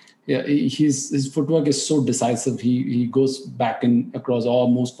bowlers, his footwork is so decisive. He goes back and across,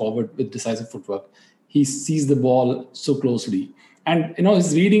 almost forward with decisive footwork. He sees the ball so closely. And,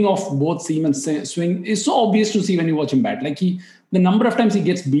 his reading of both seam and swing is so obvious to see when you watch him bat. Like the number of times he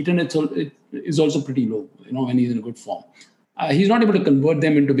gets beaten it is also pretty low, when he's in a good form. He's not able to convert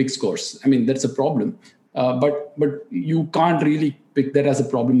them into big scores. I mean, that's a problem. But you can't really pick that as a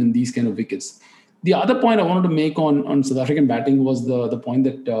problem in these kind of wickets. The other point I wanted to make on South African batting was the point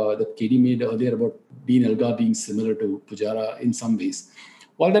that KD made earlier about Dean Elgar being similar to Pujara in some ways.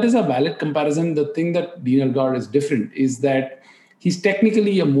 While that is a valid comparison, the thing that Dean Elgar is different is that he's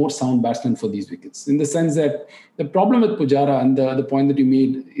technically a more sound batsman for these wickets, in the sense that the problem with Pujara, and the point that you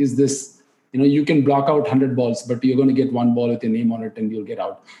made, is this, you can block out 100 balls, but you're going to get one ball with your name on it and you'll get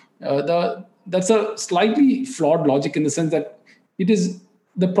out. That's a slightly flawed logic, in the sense that it is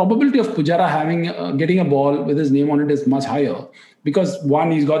the probability of Pujara getting a ball with his name on it is much higher, because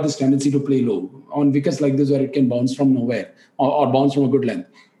one, he's got this tendency to play low on wickets like this where it can bounce from nowhere or bounce from a good length.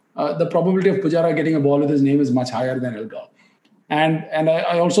 The probability of Pujara getting a ball with his name is much higher than Elgar. And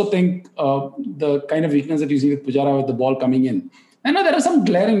I also think the kind of weakness that you see with Pujara with the ball coming in. I know there are some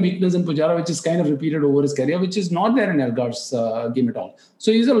glaring weakness in Pujara, which is kind of repeated over his career, which is not there in Elgar's game at all.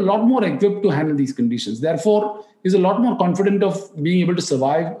 So he's a lot more equipped to handle these conditions. Therefore, he's a lot more confident of being able to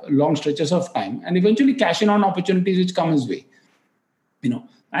survive long stretches of time and eventually cash in on opportunities which come his way.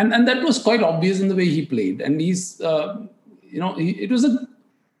 And that was quite obvious in the way he played. And he's, it was a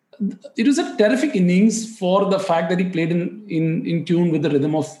terrific innings for the fact that he played in tune with the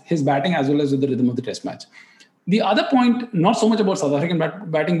rhythm of his batting as well as with the rhythm of the Test match. The other point, not so much about South African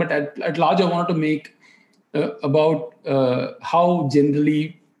batting, but at large, I wanted to make about how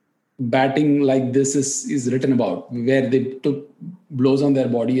generally batting like this is written about, where they took blows on their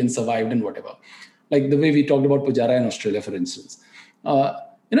body and survived and whatever. Like the way we talked about Pujara in Australia, for instance.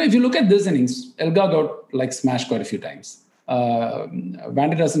 If you look at this innings, Elgar got smashed quite a few times. Van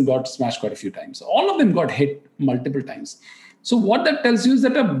der Dussen got smashed quite a few times. All of them got hit multiple times. So what that tells you is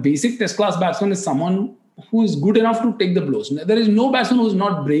that a basic Test class batsman is someone who is good enough to take the blows. There is no batsman who is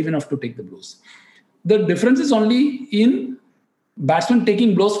not brave enough to take the blows. The difference is only in batsmen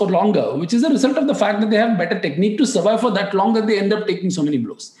taking blows for longer, which is a result of the fact that they have better technique to survive for that long that they end up taking so many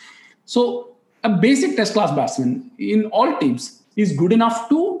blows. So a basic Test class batsman in all teams is good enough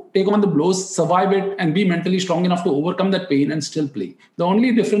to take on the blows, survive it, and be mentally strong enough to overcome that pain and still play. The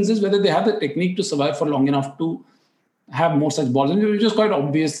only difference is whether they have the technique to survive for long enough to have more such balls, which is quite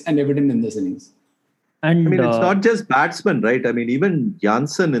obvious and evident in this innings. And it's not just batsmen, right? I mean, even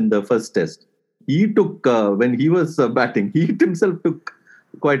Janssen in the first Test, he took, when he was batting, he himself took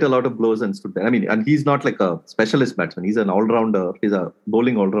quite a lot of blows and stood there. I mean, and he's not like a specialist batsman. He's an all-rounder. He's a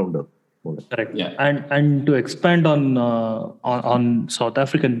bowling all-rounder. Correct. Yeah. And to expand on South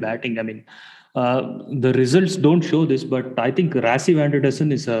African batting, I mean, the results don't show this, but I think Rassie van der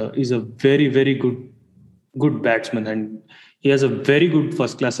Dussen is a very, very good batsman, and he has a very good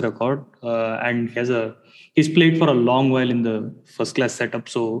first class record, and he's played for a long while in the first class setup,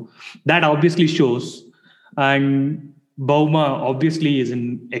 so that obviously shows. And Bauma obviously is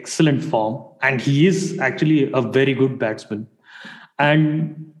in excellent form, and he is actually a very good batsman.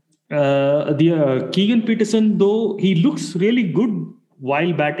 And Keegan Petersen, though, he looks really good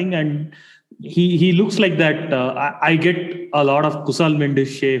while batting, and he looks like that. I get a lot of Kusal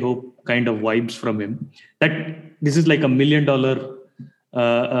Mendes, Shai Hope kind of vibes from him. That this is like $1 million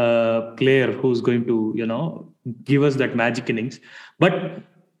player who's going to, give us that magic innings. But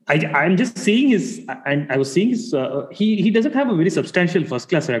I'm just seeing he doesn't have a very substantial first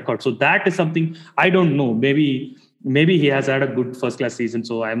class record. So that is something I don't know. Maybe he has had a good first class season.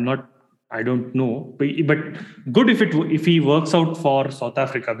 So I don't know. But good if he works out for South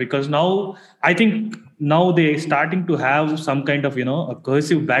Africa, because now I think they're starting to have some kind of, a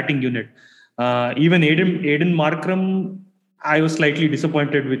cohesive batting unit. Even Aiden Markram, I was slightly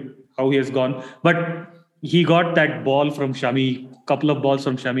disappointed with how he has gone, but he got that ball from Shami, couple of balls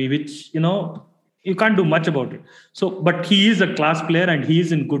from Shami, which, you can't do much about it. So, but he is a class player and he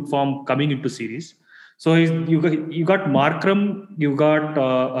is in good form coming into series. So you got Markram, you got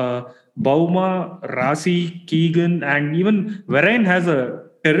Bauma, Rassie, Keegan, and even Verreynne has a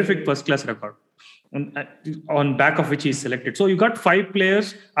terrific first class record on back of which he's selected. So you got 5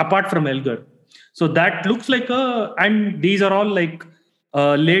 players apart from Elgar. So that looks like and these are all like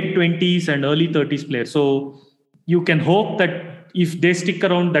late 20s and early 30s players. So you can hope that if they stick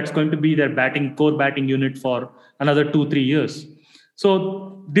around, that's going to be their core batting unit for another 2-3 years.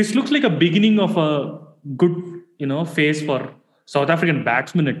 So this looks like a beginning of a good, phase for South African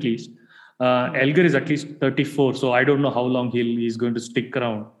batsmen at least. Elgar is at least 34, so I don't know how long he's going to stick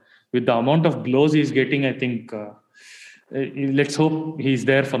around. With the amount of blows he's getting, I think let's hope he's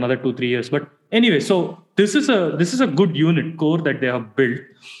there for another 2-3 years. But anyway, so this is a good unit core that they have built.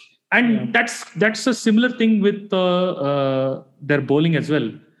 And that's a similar thing with their bowling as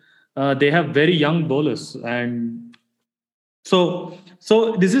well. They have very young bowlers, and so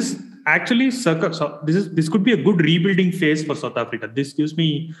this is actually this could be a good rebuilding phase for South Africa. This gives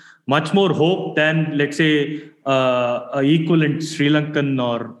me much more hope than, let's say, a equivalent Sri Lankan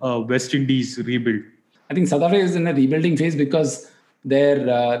or West Indies rebuild. I think South Africa is in a rebuilding phase because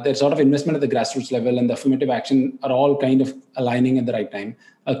their sort of investment at the grassroots level and the affirmative action are all kind of aligning at the right time.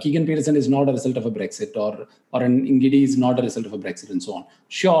 Keegan Peterson is not a result of a Brexit, or an Ngidi is not a result of a Brexit, and so on.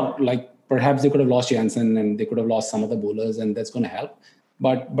 Sure, like perhaps they could have lost Jansen and they could have lost some of the bowlers, and that's going to help.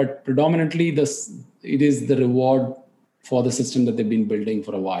 But predominantly, it is the reward for the system that they've been building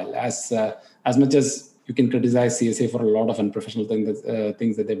for a while. As much as you can criticize CSA for a lot of unprofessional things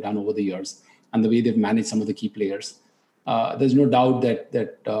that they've done over the years and the way they've managed some of the key players, there's no doubt that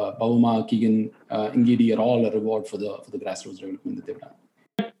Bavuma, Keegan, Ngidi are all a reward for the grassroots development that they've done.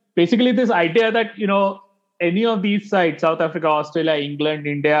 Basically, this idea that any of these sides, South Africa, Australia, England,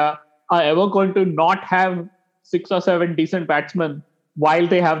 India, are ever going to not have 6 or 7 decent batsmen while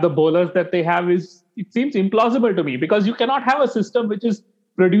they have the bowlers that they have it seems implausible to me, because you cannot have a system which is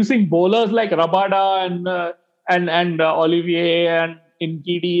producing bowlers like Rabada and Olivier and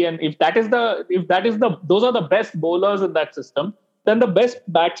Ngidi, and if those are the best bowlers in that system, then the best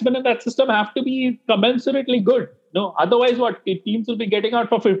batsmen in that system have to be commensurately good. No, otherwise, what teams will be getting out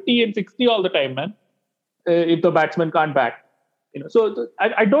for 50 and 60 all the time, man. If the batsman can't bat, So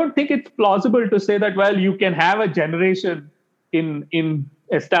I don't think it's plausible to say that, well, you can have a generation in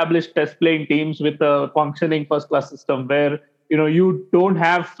established test playing teams with a functioning first class system where you don't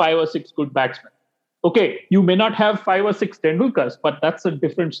have 5 or 6 good batsmen. Okay, you may not have 5 or 6 Tendulkars, but that's a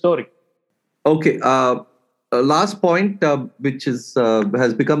different story. Okay, last point, which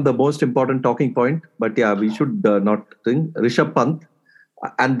has become the most important talking point, but yeah, we should not think. Rishabh Pant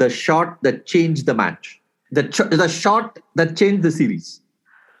and the shot that changed the match, the shot that changed the series.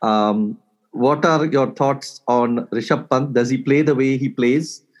 What are your thoughts on Rishabh Pant? Does he play the way he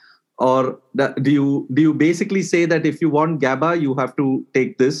plays? Or do you basically say that if you want Gabba, you have to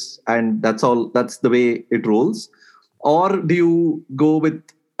take this and that's all, that's the way it rolls? Or do you go with,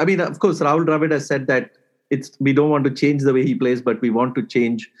 I mean, of course, Rahul Dravid has said that we don't want to change the way he plays, but we want to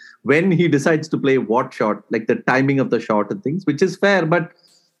change when he decides to play what shot, like the timing of the shot and things, which is fair. But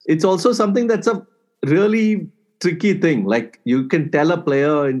it's also something that's a really tricky thing. Like you can tell a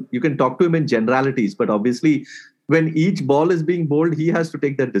player and you can talk to him in generalities, but obviously when each ball is being bowled, he has to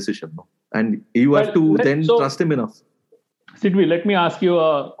take that decision. And you have to trust him enough. Sidvi, let me ask you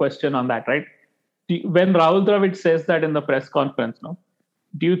a question on that, right? When Rahul Dravid says that in the press conference,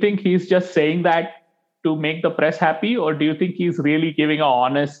 do you think he's just saying that to make the press happy, or do you think he's really giving an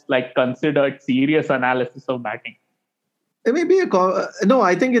honest, considered, serious analysis of batting? Maybe no.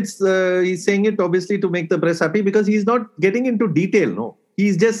 I think it's he's saying it obviously to make the press happy, because he's not getting into detail. No,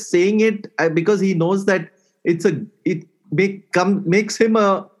 he's just saying it because he knows that it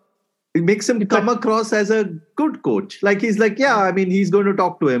makes him come across as a good coach. Like he's like, yeah, I mean, he's going to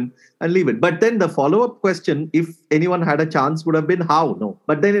talk to him and leave it. But then the follow-up question, if anyone had a chance, would have been how? No.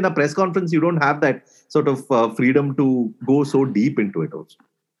 But then in a press conference, you don't have that sort of freedom to go so deep into it also.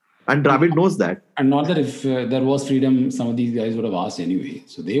 And Dravid knows that. And not that if there was freedom, some of these guys would have asked anyway.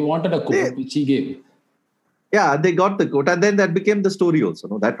 So they wanted a quote, which he gave. Yeah, they got the quote. And then that became the story also.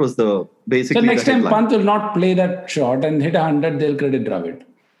 No? That was basically the next time headline. Pant will not play that shot and hit 100, they'll credit Dravid.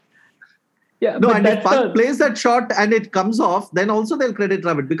 Yeah, no, and if Pant plays that shot and it comes off, then also they'll credit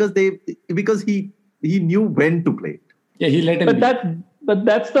Dravid because he knew when to play it. Yeah, he let him.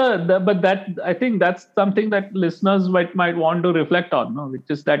 I think that's something that listeners might want to reflect on, which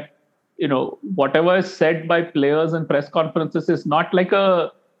is that whatever is said by players in press conferences is not like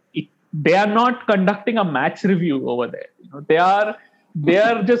they are not conducting a match review over there. They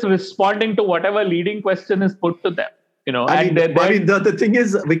are just responding to whatever leading question is put to them. The thing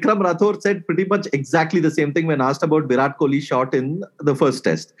is, Vikram Rathore said pretty much exactly the same thing when asked about Virat Kohli's shot in the first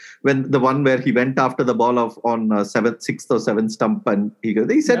test, when the one where he went after the ball on 6th or 7th stump, and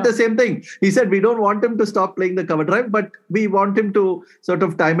he said the same thing. He said, we don't want him to stop playing the cover drive, but we want him to sort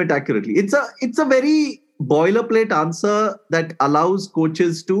of time it accurately. It's a very boilerplate answer that allows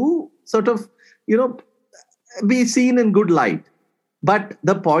coaches to sort of, be seen in good light. But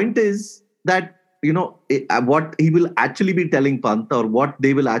the point is that what he will actually be telling Pant, or what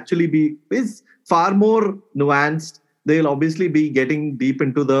they will actually be, is far more nuanced. They'll obviously be getting deep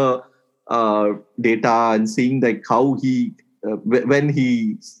into the data and seeing like how he, when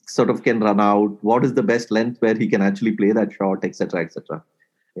he sort of can run out, what is the best length where he can actually play that shot, etc., etc.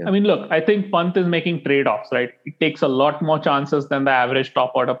 Yeah. I mean, look, I think Pant is making trade-offs, right? He takes a lot more chances than the average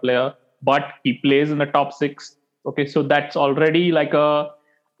top order player, but he plays in the top 6. Okay, so that's already like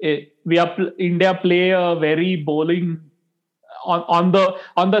India play a very bowling on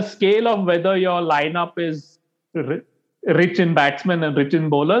the scale of whether your lineup is rich in batsmen and rich in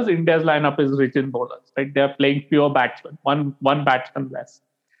bowlers. India's lineup is rich in bowlers, right? They are playing pure batsmen, one batsman less,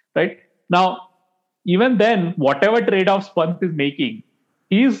 right? Now, even then, whatever trade-offs Pant is making,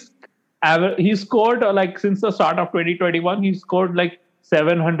 he's scored like since the start of 2021, he's scored like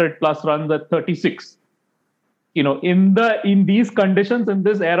 700 plus runs at 36. In these conditions, in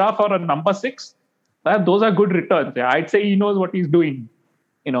this era for a number 6, those are good returns. Yeah, I'd say he knows what he's doing.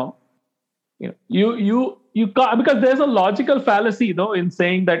 You can't, because there's a logical fallacy, in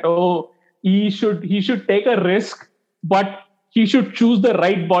saying that he should take a risk, but he should choose the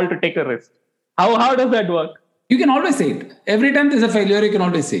right ball to take a risk. How does that work? You can always say it. Every time there's a failure, you can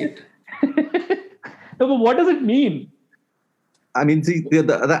always say it. No, but what does it mean? I mean, see,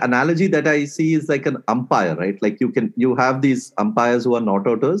 the analogy that I see is like an umpire, right? Like you have these umpires who are not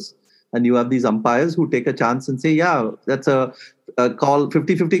outers, and you have these umpires who take a chance and say, yeah, that's a call,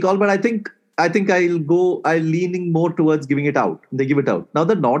 50-50 call, but I think I'm leaning more towards giving it out. They give it out. Now,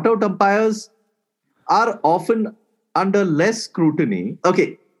 the not out umpires are often under less scrutiny.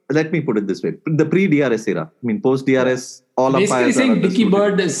 Okay, let me put it this way. The pre-DRS era, I mean, post-DRS, all basically umpires saying are under Dickie scrutiny.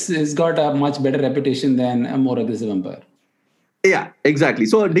 Bird has got a much better reputation than a more aggressive umpire. Yeah, exactly.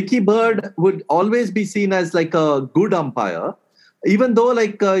 So Dickie Bird would always be seen as like a good umpire, even though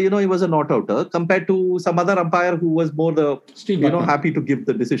he was a not outer compared to some other umpire who was more happy to give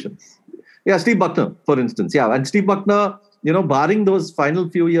the decisions. Yeah, Steve Buckner, for instance. Yeah, and Steve Buckner, barring those final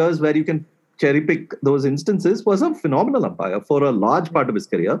few years where you can cherry pick those instances, was a phenomenal umpire for a large part of his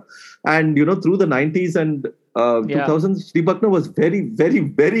career. And, through the 90s and 2000s, Steve Buckner was very, very,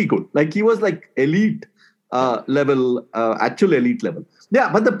 very good. Like he was like elite level, actual elite level.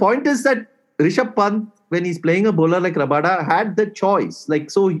 Yeah, but the point is that Rishabh Pant, when he's playing a bowler like Rabada, had the choice.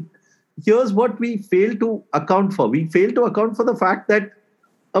 So here's what we fail to account for. We fail to account for the fact that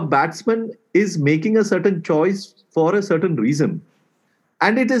a batsman is making a certain choice for a certain reason.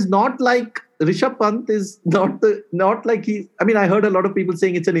 And it is not like Rishabh Pant is not like he. I mean, I heard a lot of people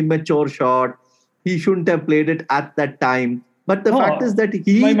saying it's an immature shot. He shouldn't have played it at that time. But the fact is that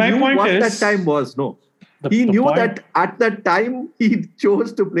he knew what that time was. No. He knew that at that time he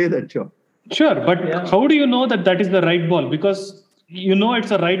chose to play that shot. Sure, but how do you know that is the right ball? Because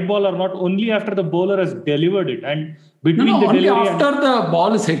it's a right ball or not only after the bowler has delivered it and between the only delivery after the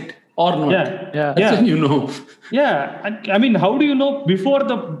ball is hit or not. Yeah. That's when you know. Yeah, I mean, how do you know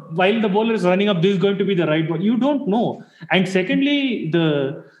while the bowler is running up, this is going to be the right ball? You don't know. And secondly,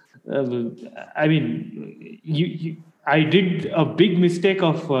 I did a big mistake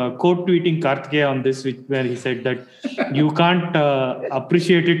of quote tweeting Karthikeya on this, where he said that you can't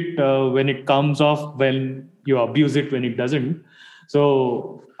appreciate it when it comes off, when you abuse it when it doesn't.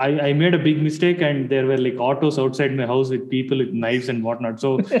 So I made a big mistake, and there were like autos outside my house with people with knives and whatnot.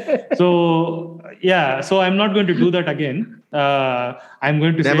 So I'm not going to do that again. I'm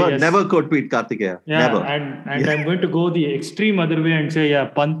going to never quote tweet Karthikeya. Yeah, never. And I'm going to go the extreme other way and say,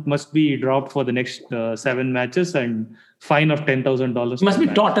 Pant must be dropped for the next 7 matches and fine of $10,000. Must be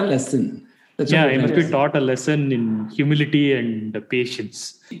taught a lesson. He must be taught a lesson in humility and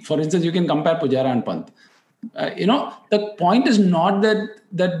patience. For instance, you can compare Pujara and Pant. The point is not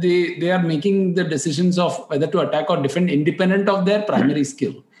that they are making the decisions of whether to attack or defend independent of their primary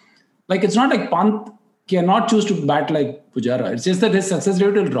skill. Like, it's not like Pant cannot choose to bat like Pujara. It's just that his success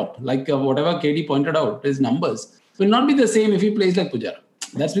rate will drop. Like whatever KD pointed out, his numbers will not be the same if he plays like Pujara.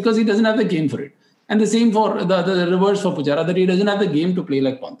 That's because he doesn't have the game for it. And the same for the reverse for Pujara, that he doesn't have the game to play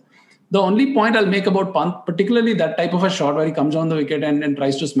like Pant. The only point I'll make about Pant, particularly that type of a shot where he comes on the wicket and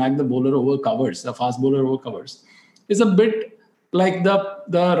tries to smack the bowler over covers, the fast bowler over covers, is a bit like the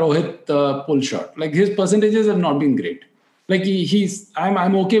Rohit pull shot. Like, his percentages have not been great. Like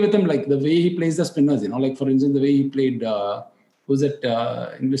I'm okay with him, like the way he plays the spinners, like for instance, the way he played,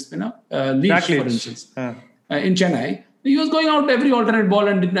 English spinner? Leach, for instance, in Chennai. He was going out every alternate ball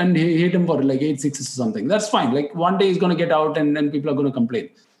and he hit him for like 8 sixes or something. That's fine. Like, one day he's going to get out and then people are going to complain.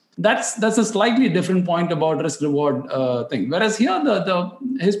 That's a slightly different point about risk reward thing. Whereas here,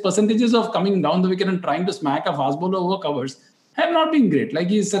 his percentages of coming down the wicket and trying to smack a fast bowler over covers have not been great. Like,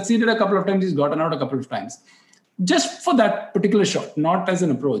 he's succeeded a couple of times, he's gotten out a couple of times, just for that particular shot, not as an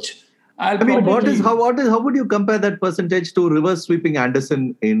approach. How would you compare that percentage to reverse sweeping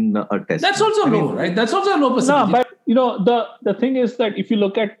Anderson in a test? That's also low, right? That's also a low percentage. No, but the thing is that if you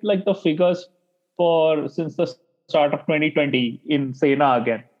look at like the figures since the start of 2020 in Sena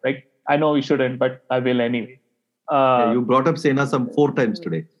again. Right? I know we shouldn't, but I will anyway. You brought up Sena some 4 times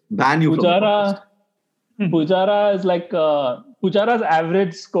today. Ban you Pujara, Pujara is like Pujara's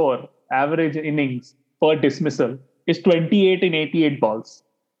average innings per dismissal is 28 in 88 balls,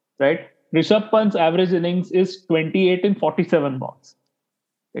 right? Rishabh Pant's average innings is 28 in 47 balls.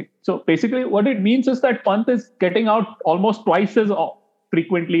 Right? So basically, what it means is that Pant is getting out almost twice as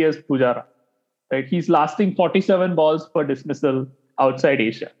frequently as Pujara. Right? He's lasting 47 balls per dismissal outside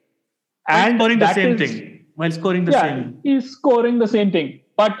Asia, and scoring the same thing. While scoring the same, he's scoring the same thing.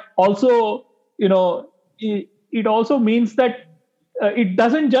 But also, it also means that it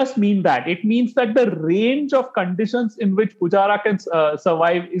doesn't just mean that. It means that the range of conditions in which Pujara can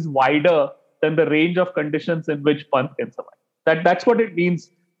survive is wider than the range of conditions in which Pant can survive. That's what it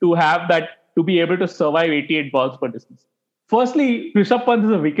means to have that, to be able to survive 88 balls per dismissal. Firstly, Rishabh Pant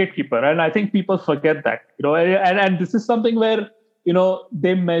is a wicket keeper, and I think people forget that. And this is something where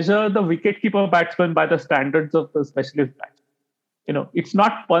they measure the wicket-keeper batsman by the standards of the specialist batsman. It's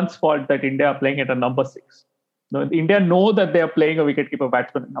not Pant's fault that India are playing at a number 6. India know that they are playing a wicket-keeper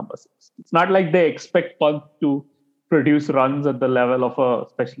batsman at number 6. It's not like they expect Pant to produce runs at the level of a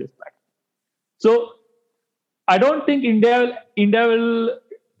specialist batsman. So I don't think India will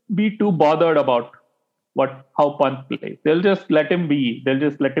be too bothered about how Pant plays. They'll just let him be. They'll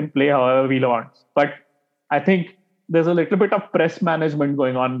just let him play however he wants. But I think there's a little bit of press management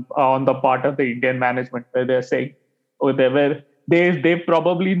going on the part of the Indian management, where they're saying, they've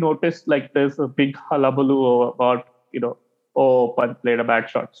probably noticed like there's a big hullabaloo about, Pant played a bad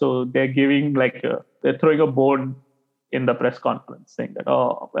shot. So they're giving they're throwing a bone in the press conference saying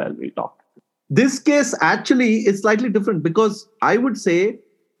that, we talked. This case actually is slightly different, because I would say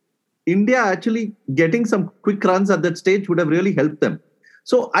India actually getting some quick runs at that stage would have really helped them.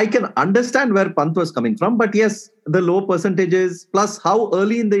 So I can understand where Pant was coming from, but yes, the low percentages, plus how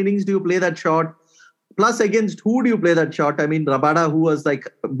early in the innings do you play that shot, plus against who do you play that shot? I mean, Rabada, who was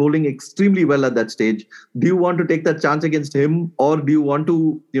bowling extremely well at that stage, do you want to take that chance against him, or do you want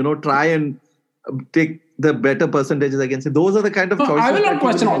to, try and take the better percentages against him? Those are the kind of choices. I will not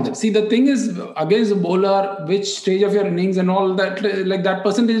question all that. See, the thing is, against a bowler, which stage of your innings and all that, that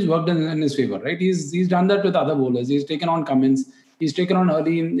percentage worked in his favor, right? He's done that with other bowlers. He's taken on Cummins. He's taken on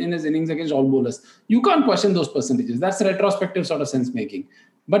early in his innings against all bowlers. You can't question those percentages. That's retrospective sort of sense making.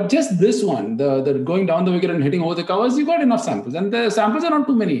 But just this one, the going down the wicket and hitting over the covers, you got enough samples. And the samples are not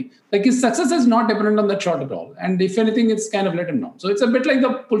too many. His success is not dependent on that shot at all. And if anything, it's kind of let him down. So it's a bit like the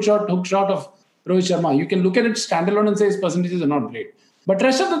pull shot, hook shot of Rohit Sharma. You can look at it standalone and say his percentages are not great. But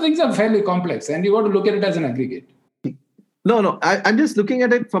rest of the things are fairly complex. And you got to look at it as an aggregate. No. I'm just looking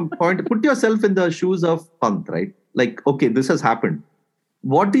at it from put yourself in the shoes of Pant, right? Okay, this has happened.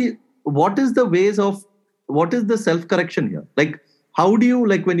 What is the self-correction here? How do you,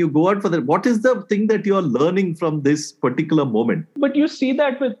 when you go out for that, what is the thing that you're learning from this particular moment? But you see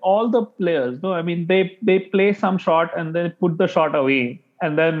that with all the players, no? I mean, they play some shot and then put the shot away.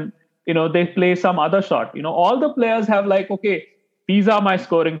 And then, they play some other shot. All the players have okay, these are my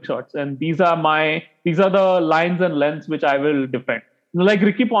scoring shots and these are the lines and lengths which I will defend. Like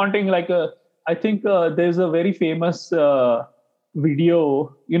Ricky Ponting, I think there's a very famous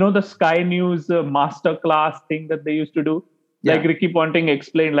video, the Sky News masterclass thing that they used to do. Yeah. Ricky Ponting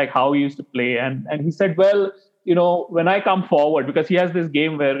explained how he used to play. And he said, when I come forward, because he has this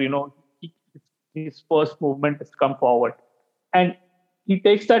game where, his first movement is to come forward. And he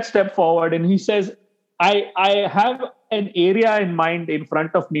takes that step forward and he says, I have an area in mind in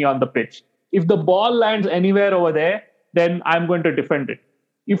front of me on the pitch. If the ball lands anywhere over there, then I'm going to defend it.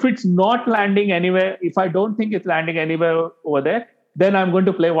 If it's not landing anywhere, if I don't think it's landing anywhere over there, then I'm going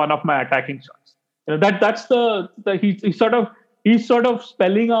to play one of my attacking shots. That's he's sort of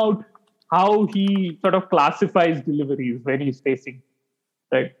spelling out how he sort of classifies deliveries when he's facing,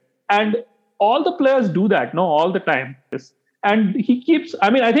 right? And all the players do that, all the time. And he keeps.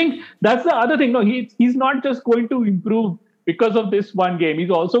 I mean, I think that's the other thing. No, he's not just going to improve because of this one game. He's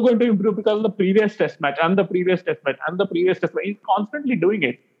also going to improve because of the previous test match and the previous test match and the previous test match. He's constantly doing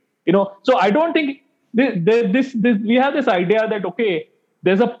it. So I don't think we have this idea that, okay,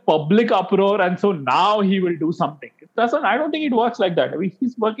 there's a public uproar and so now he will do something. I don't think it works like that. I mean,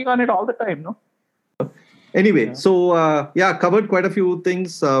 he's working on it all the time, no? Anyway, so covered quite a few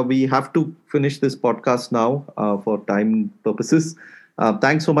things. We have to finish this podcast now for time purposes.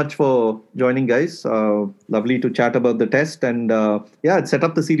 Thanks so much for joining, guys. Lovely to chat about the test, and it set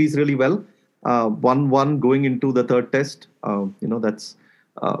up the series really well. 1-1 going into the third test. That's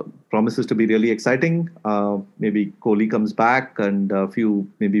promises to be really exciting. Maybe Kohli comes back, and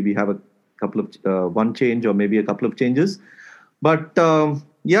maybe we have a one change or maybe a couple of changes. But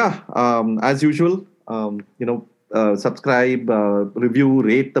as usual, subscribe, review,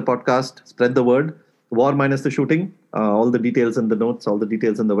 rate the podcast, spread the word. War Minus the Shooting. All the details in the notes, all the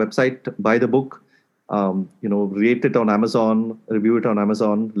details in the website. Buy the book. Rate it on Amazon, review it on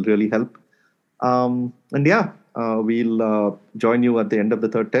Amazon. Will really help. We'll join you at the end of the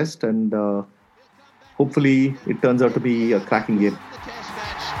third test, and hopefully it turns out to be a cracking game.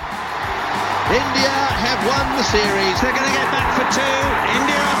 India have won the series. They're going to get back for two.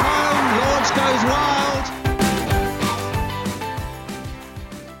 India home. Lords goes wild.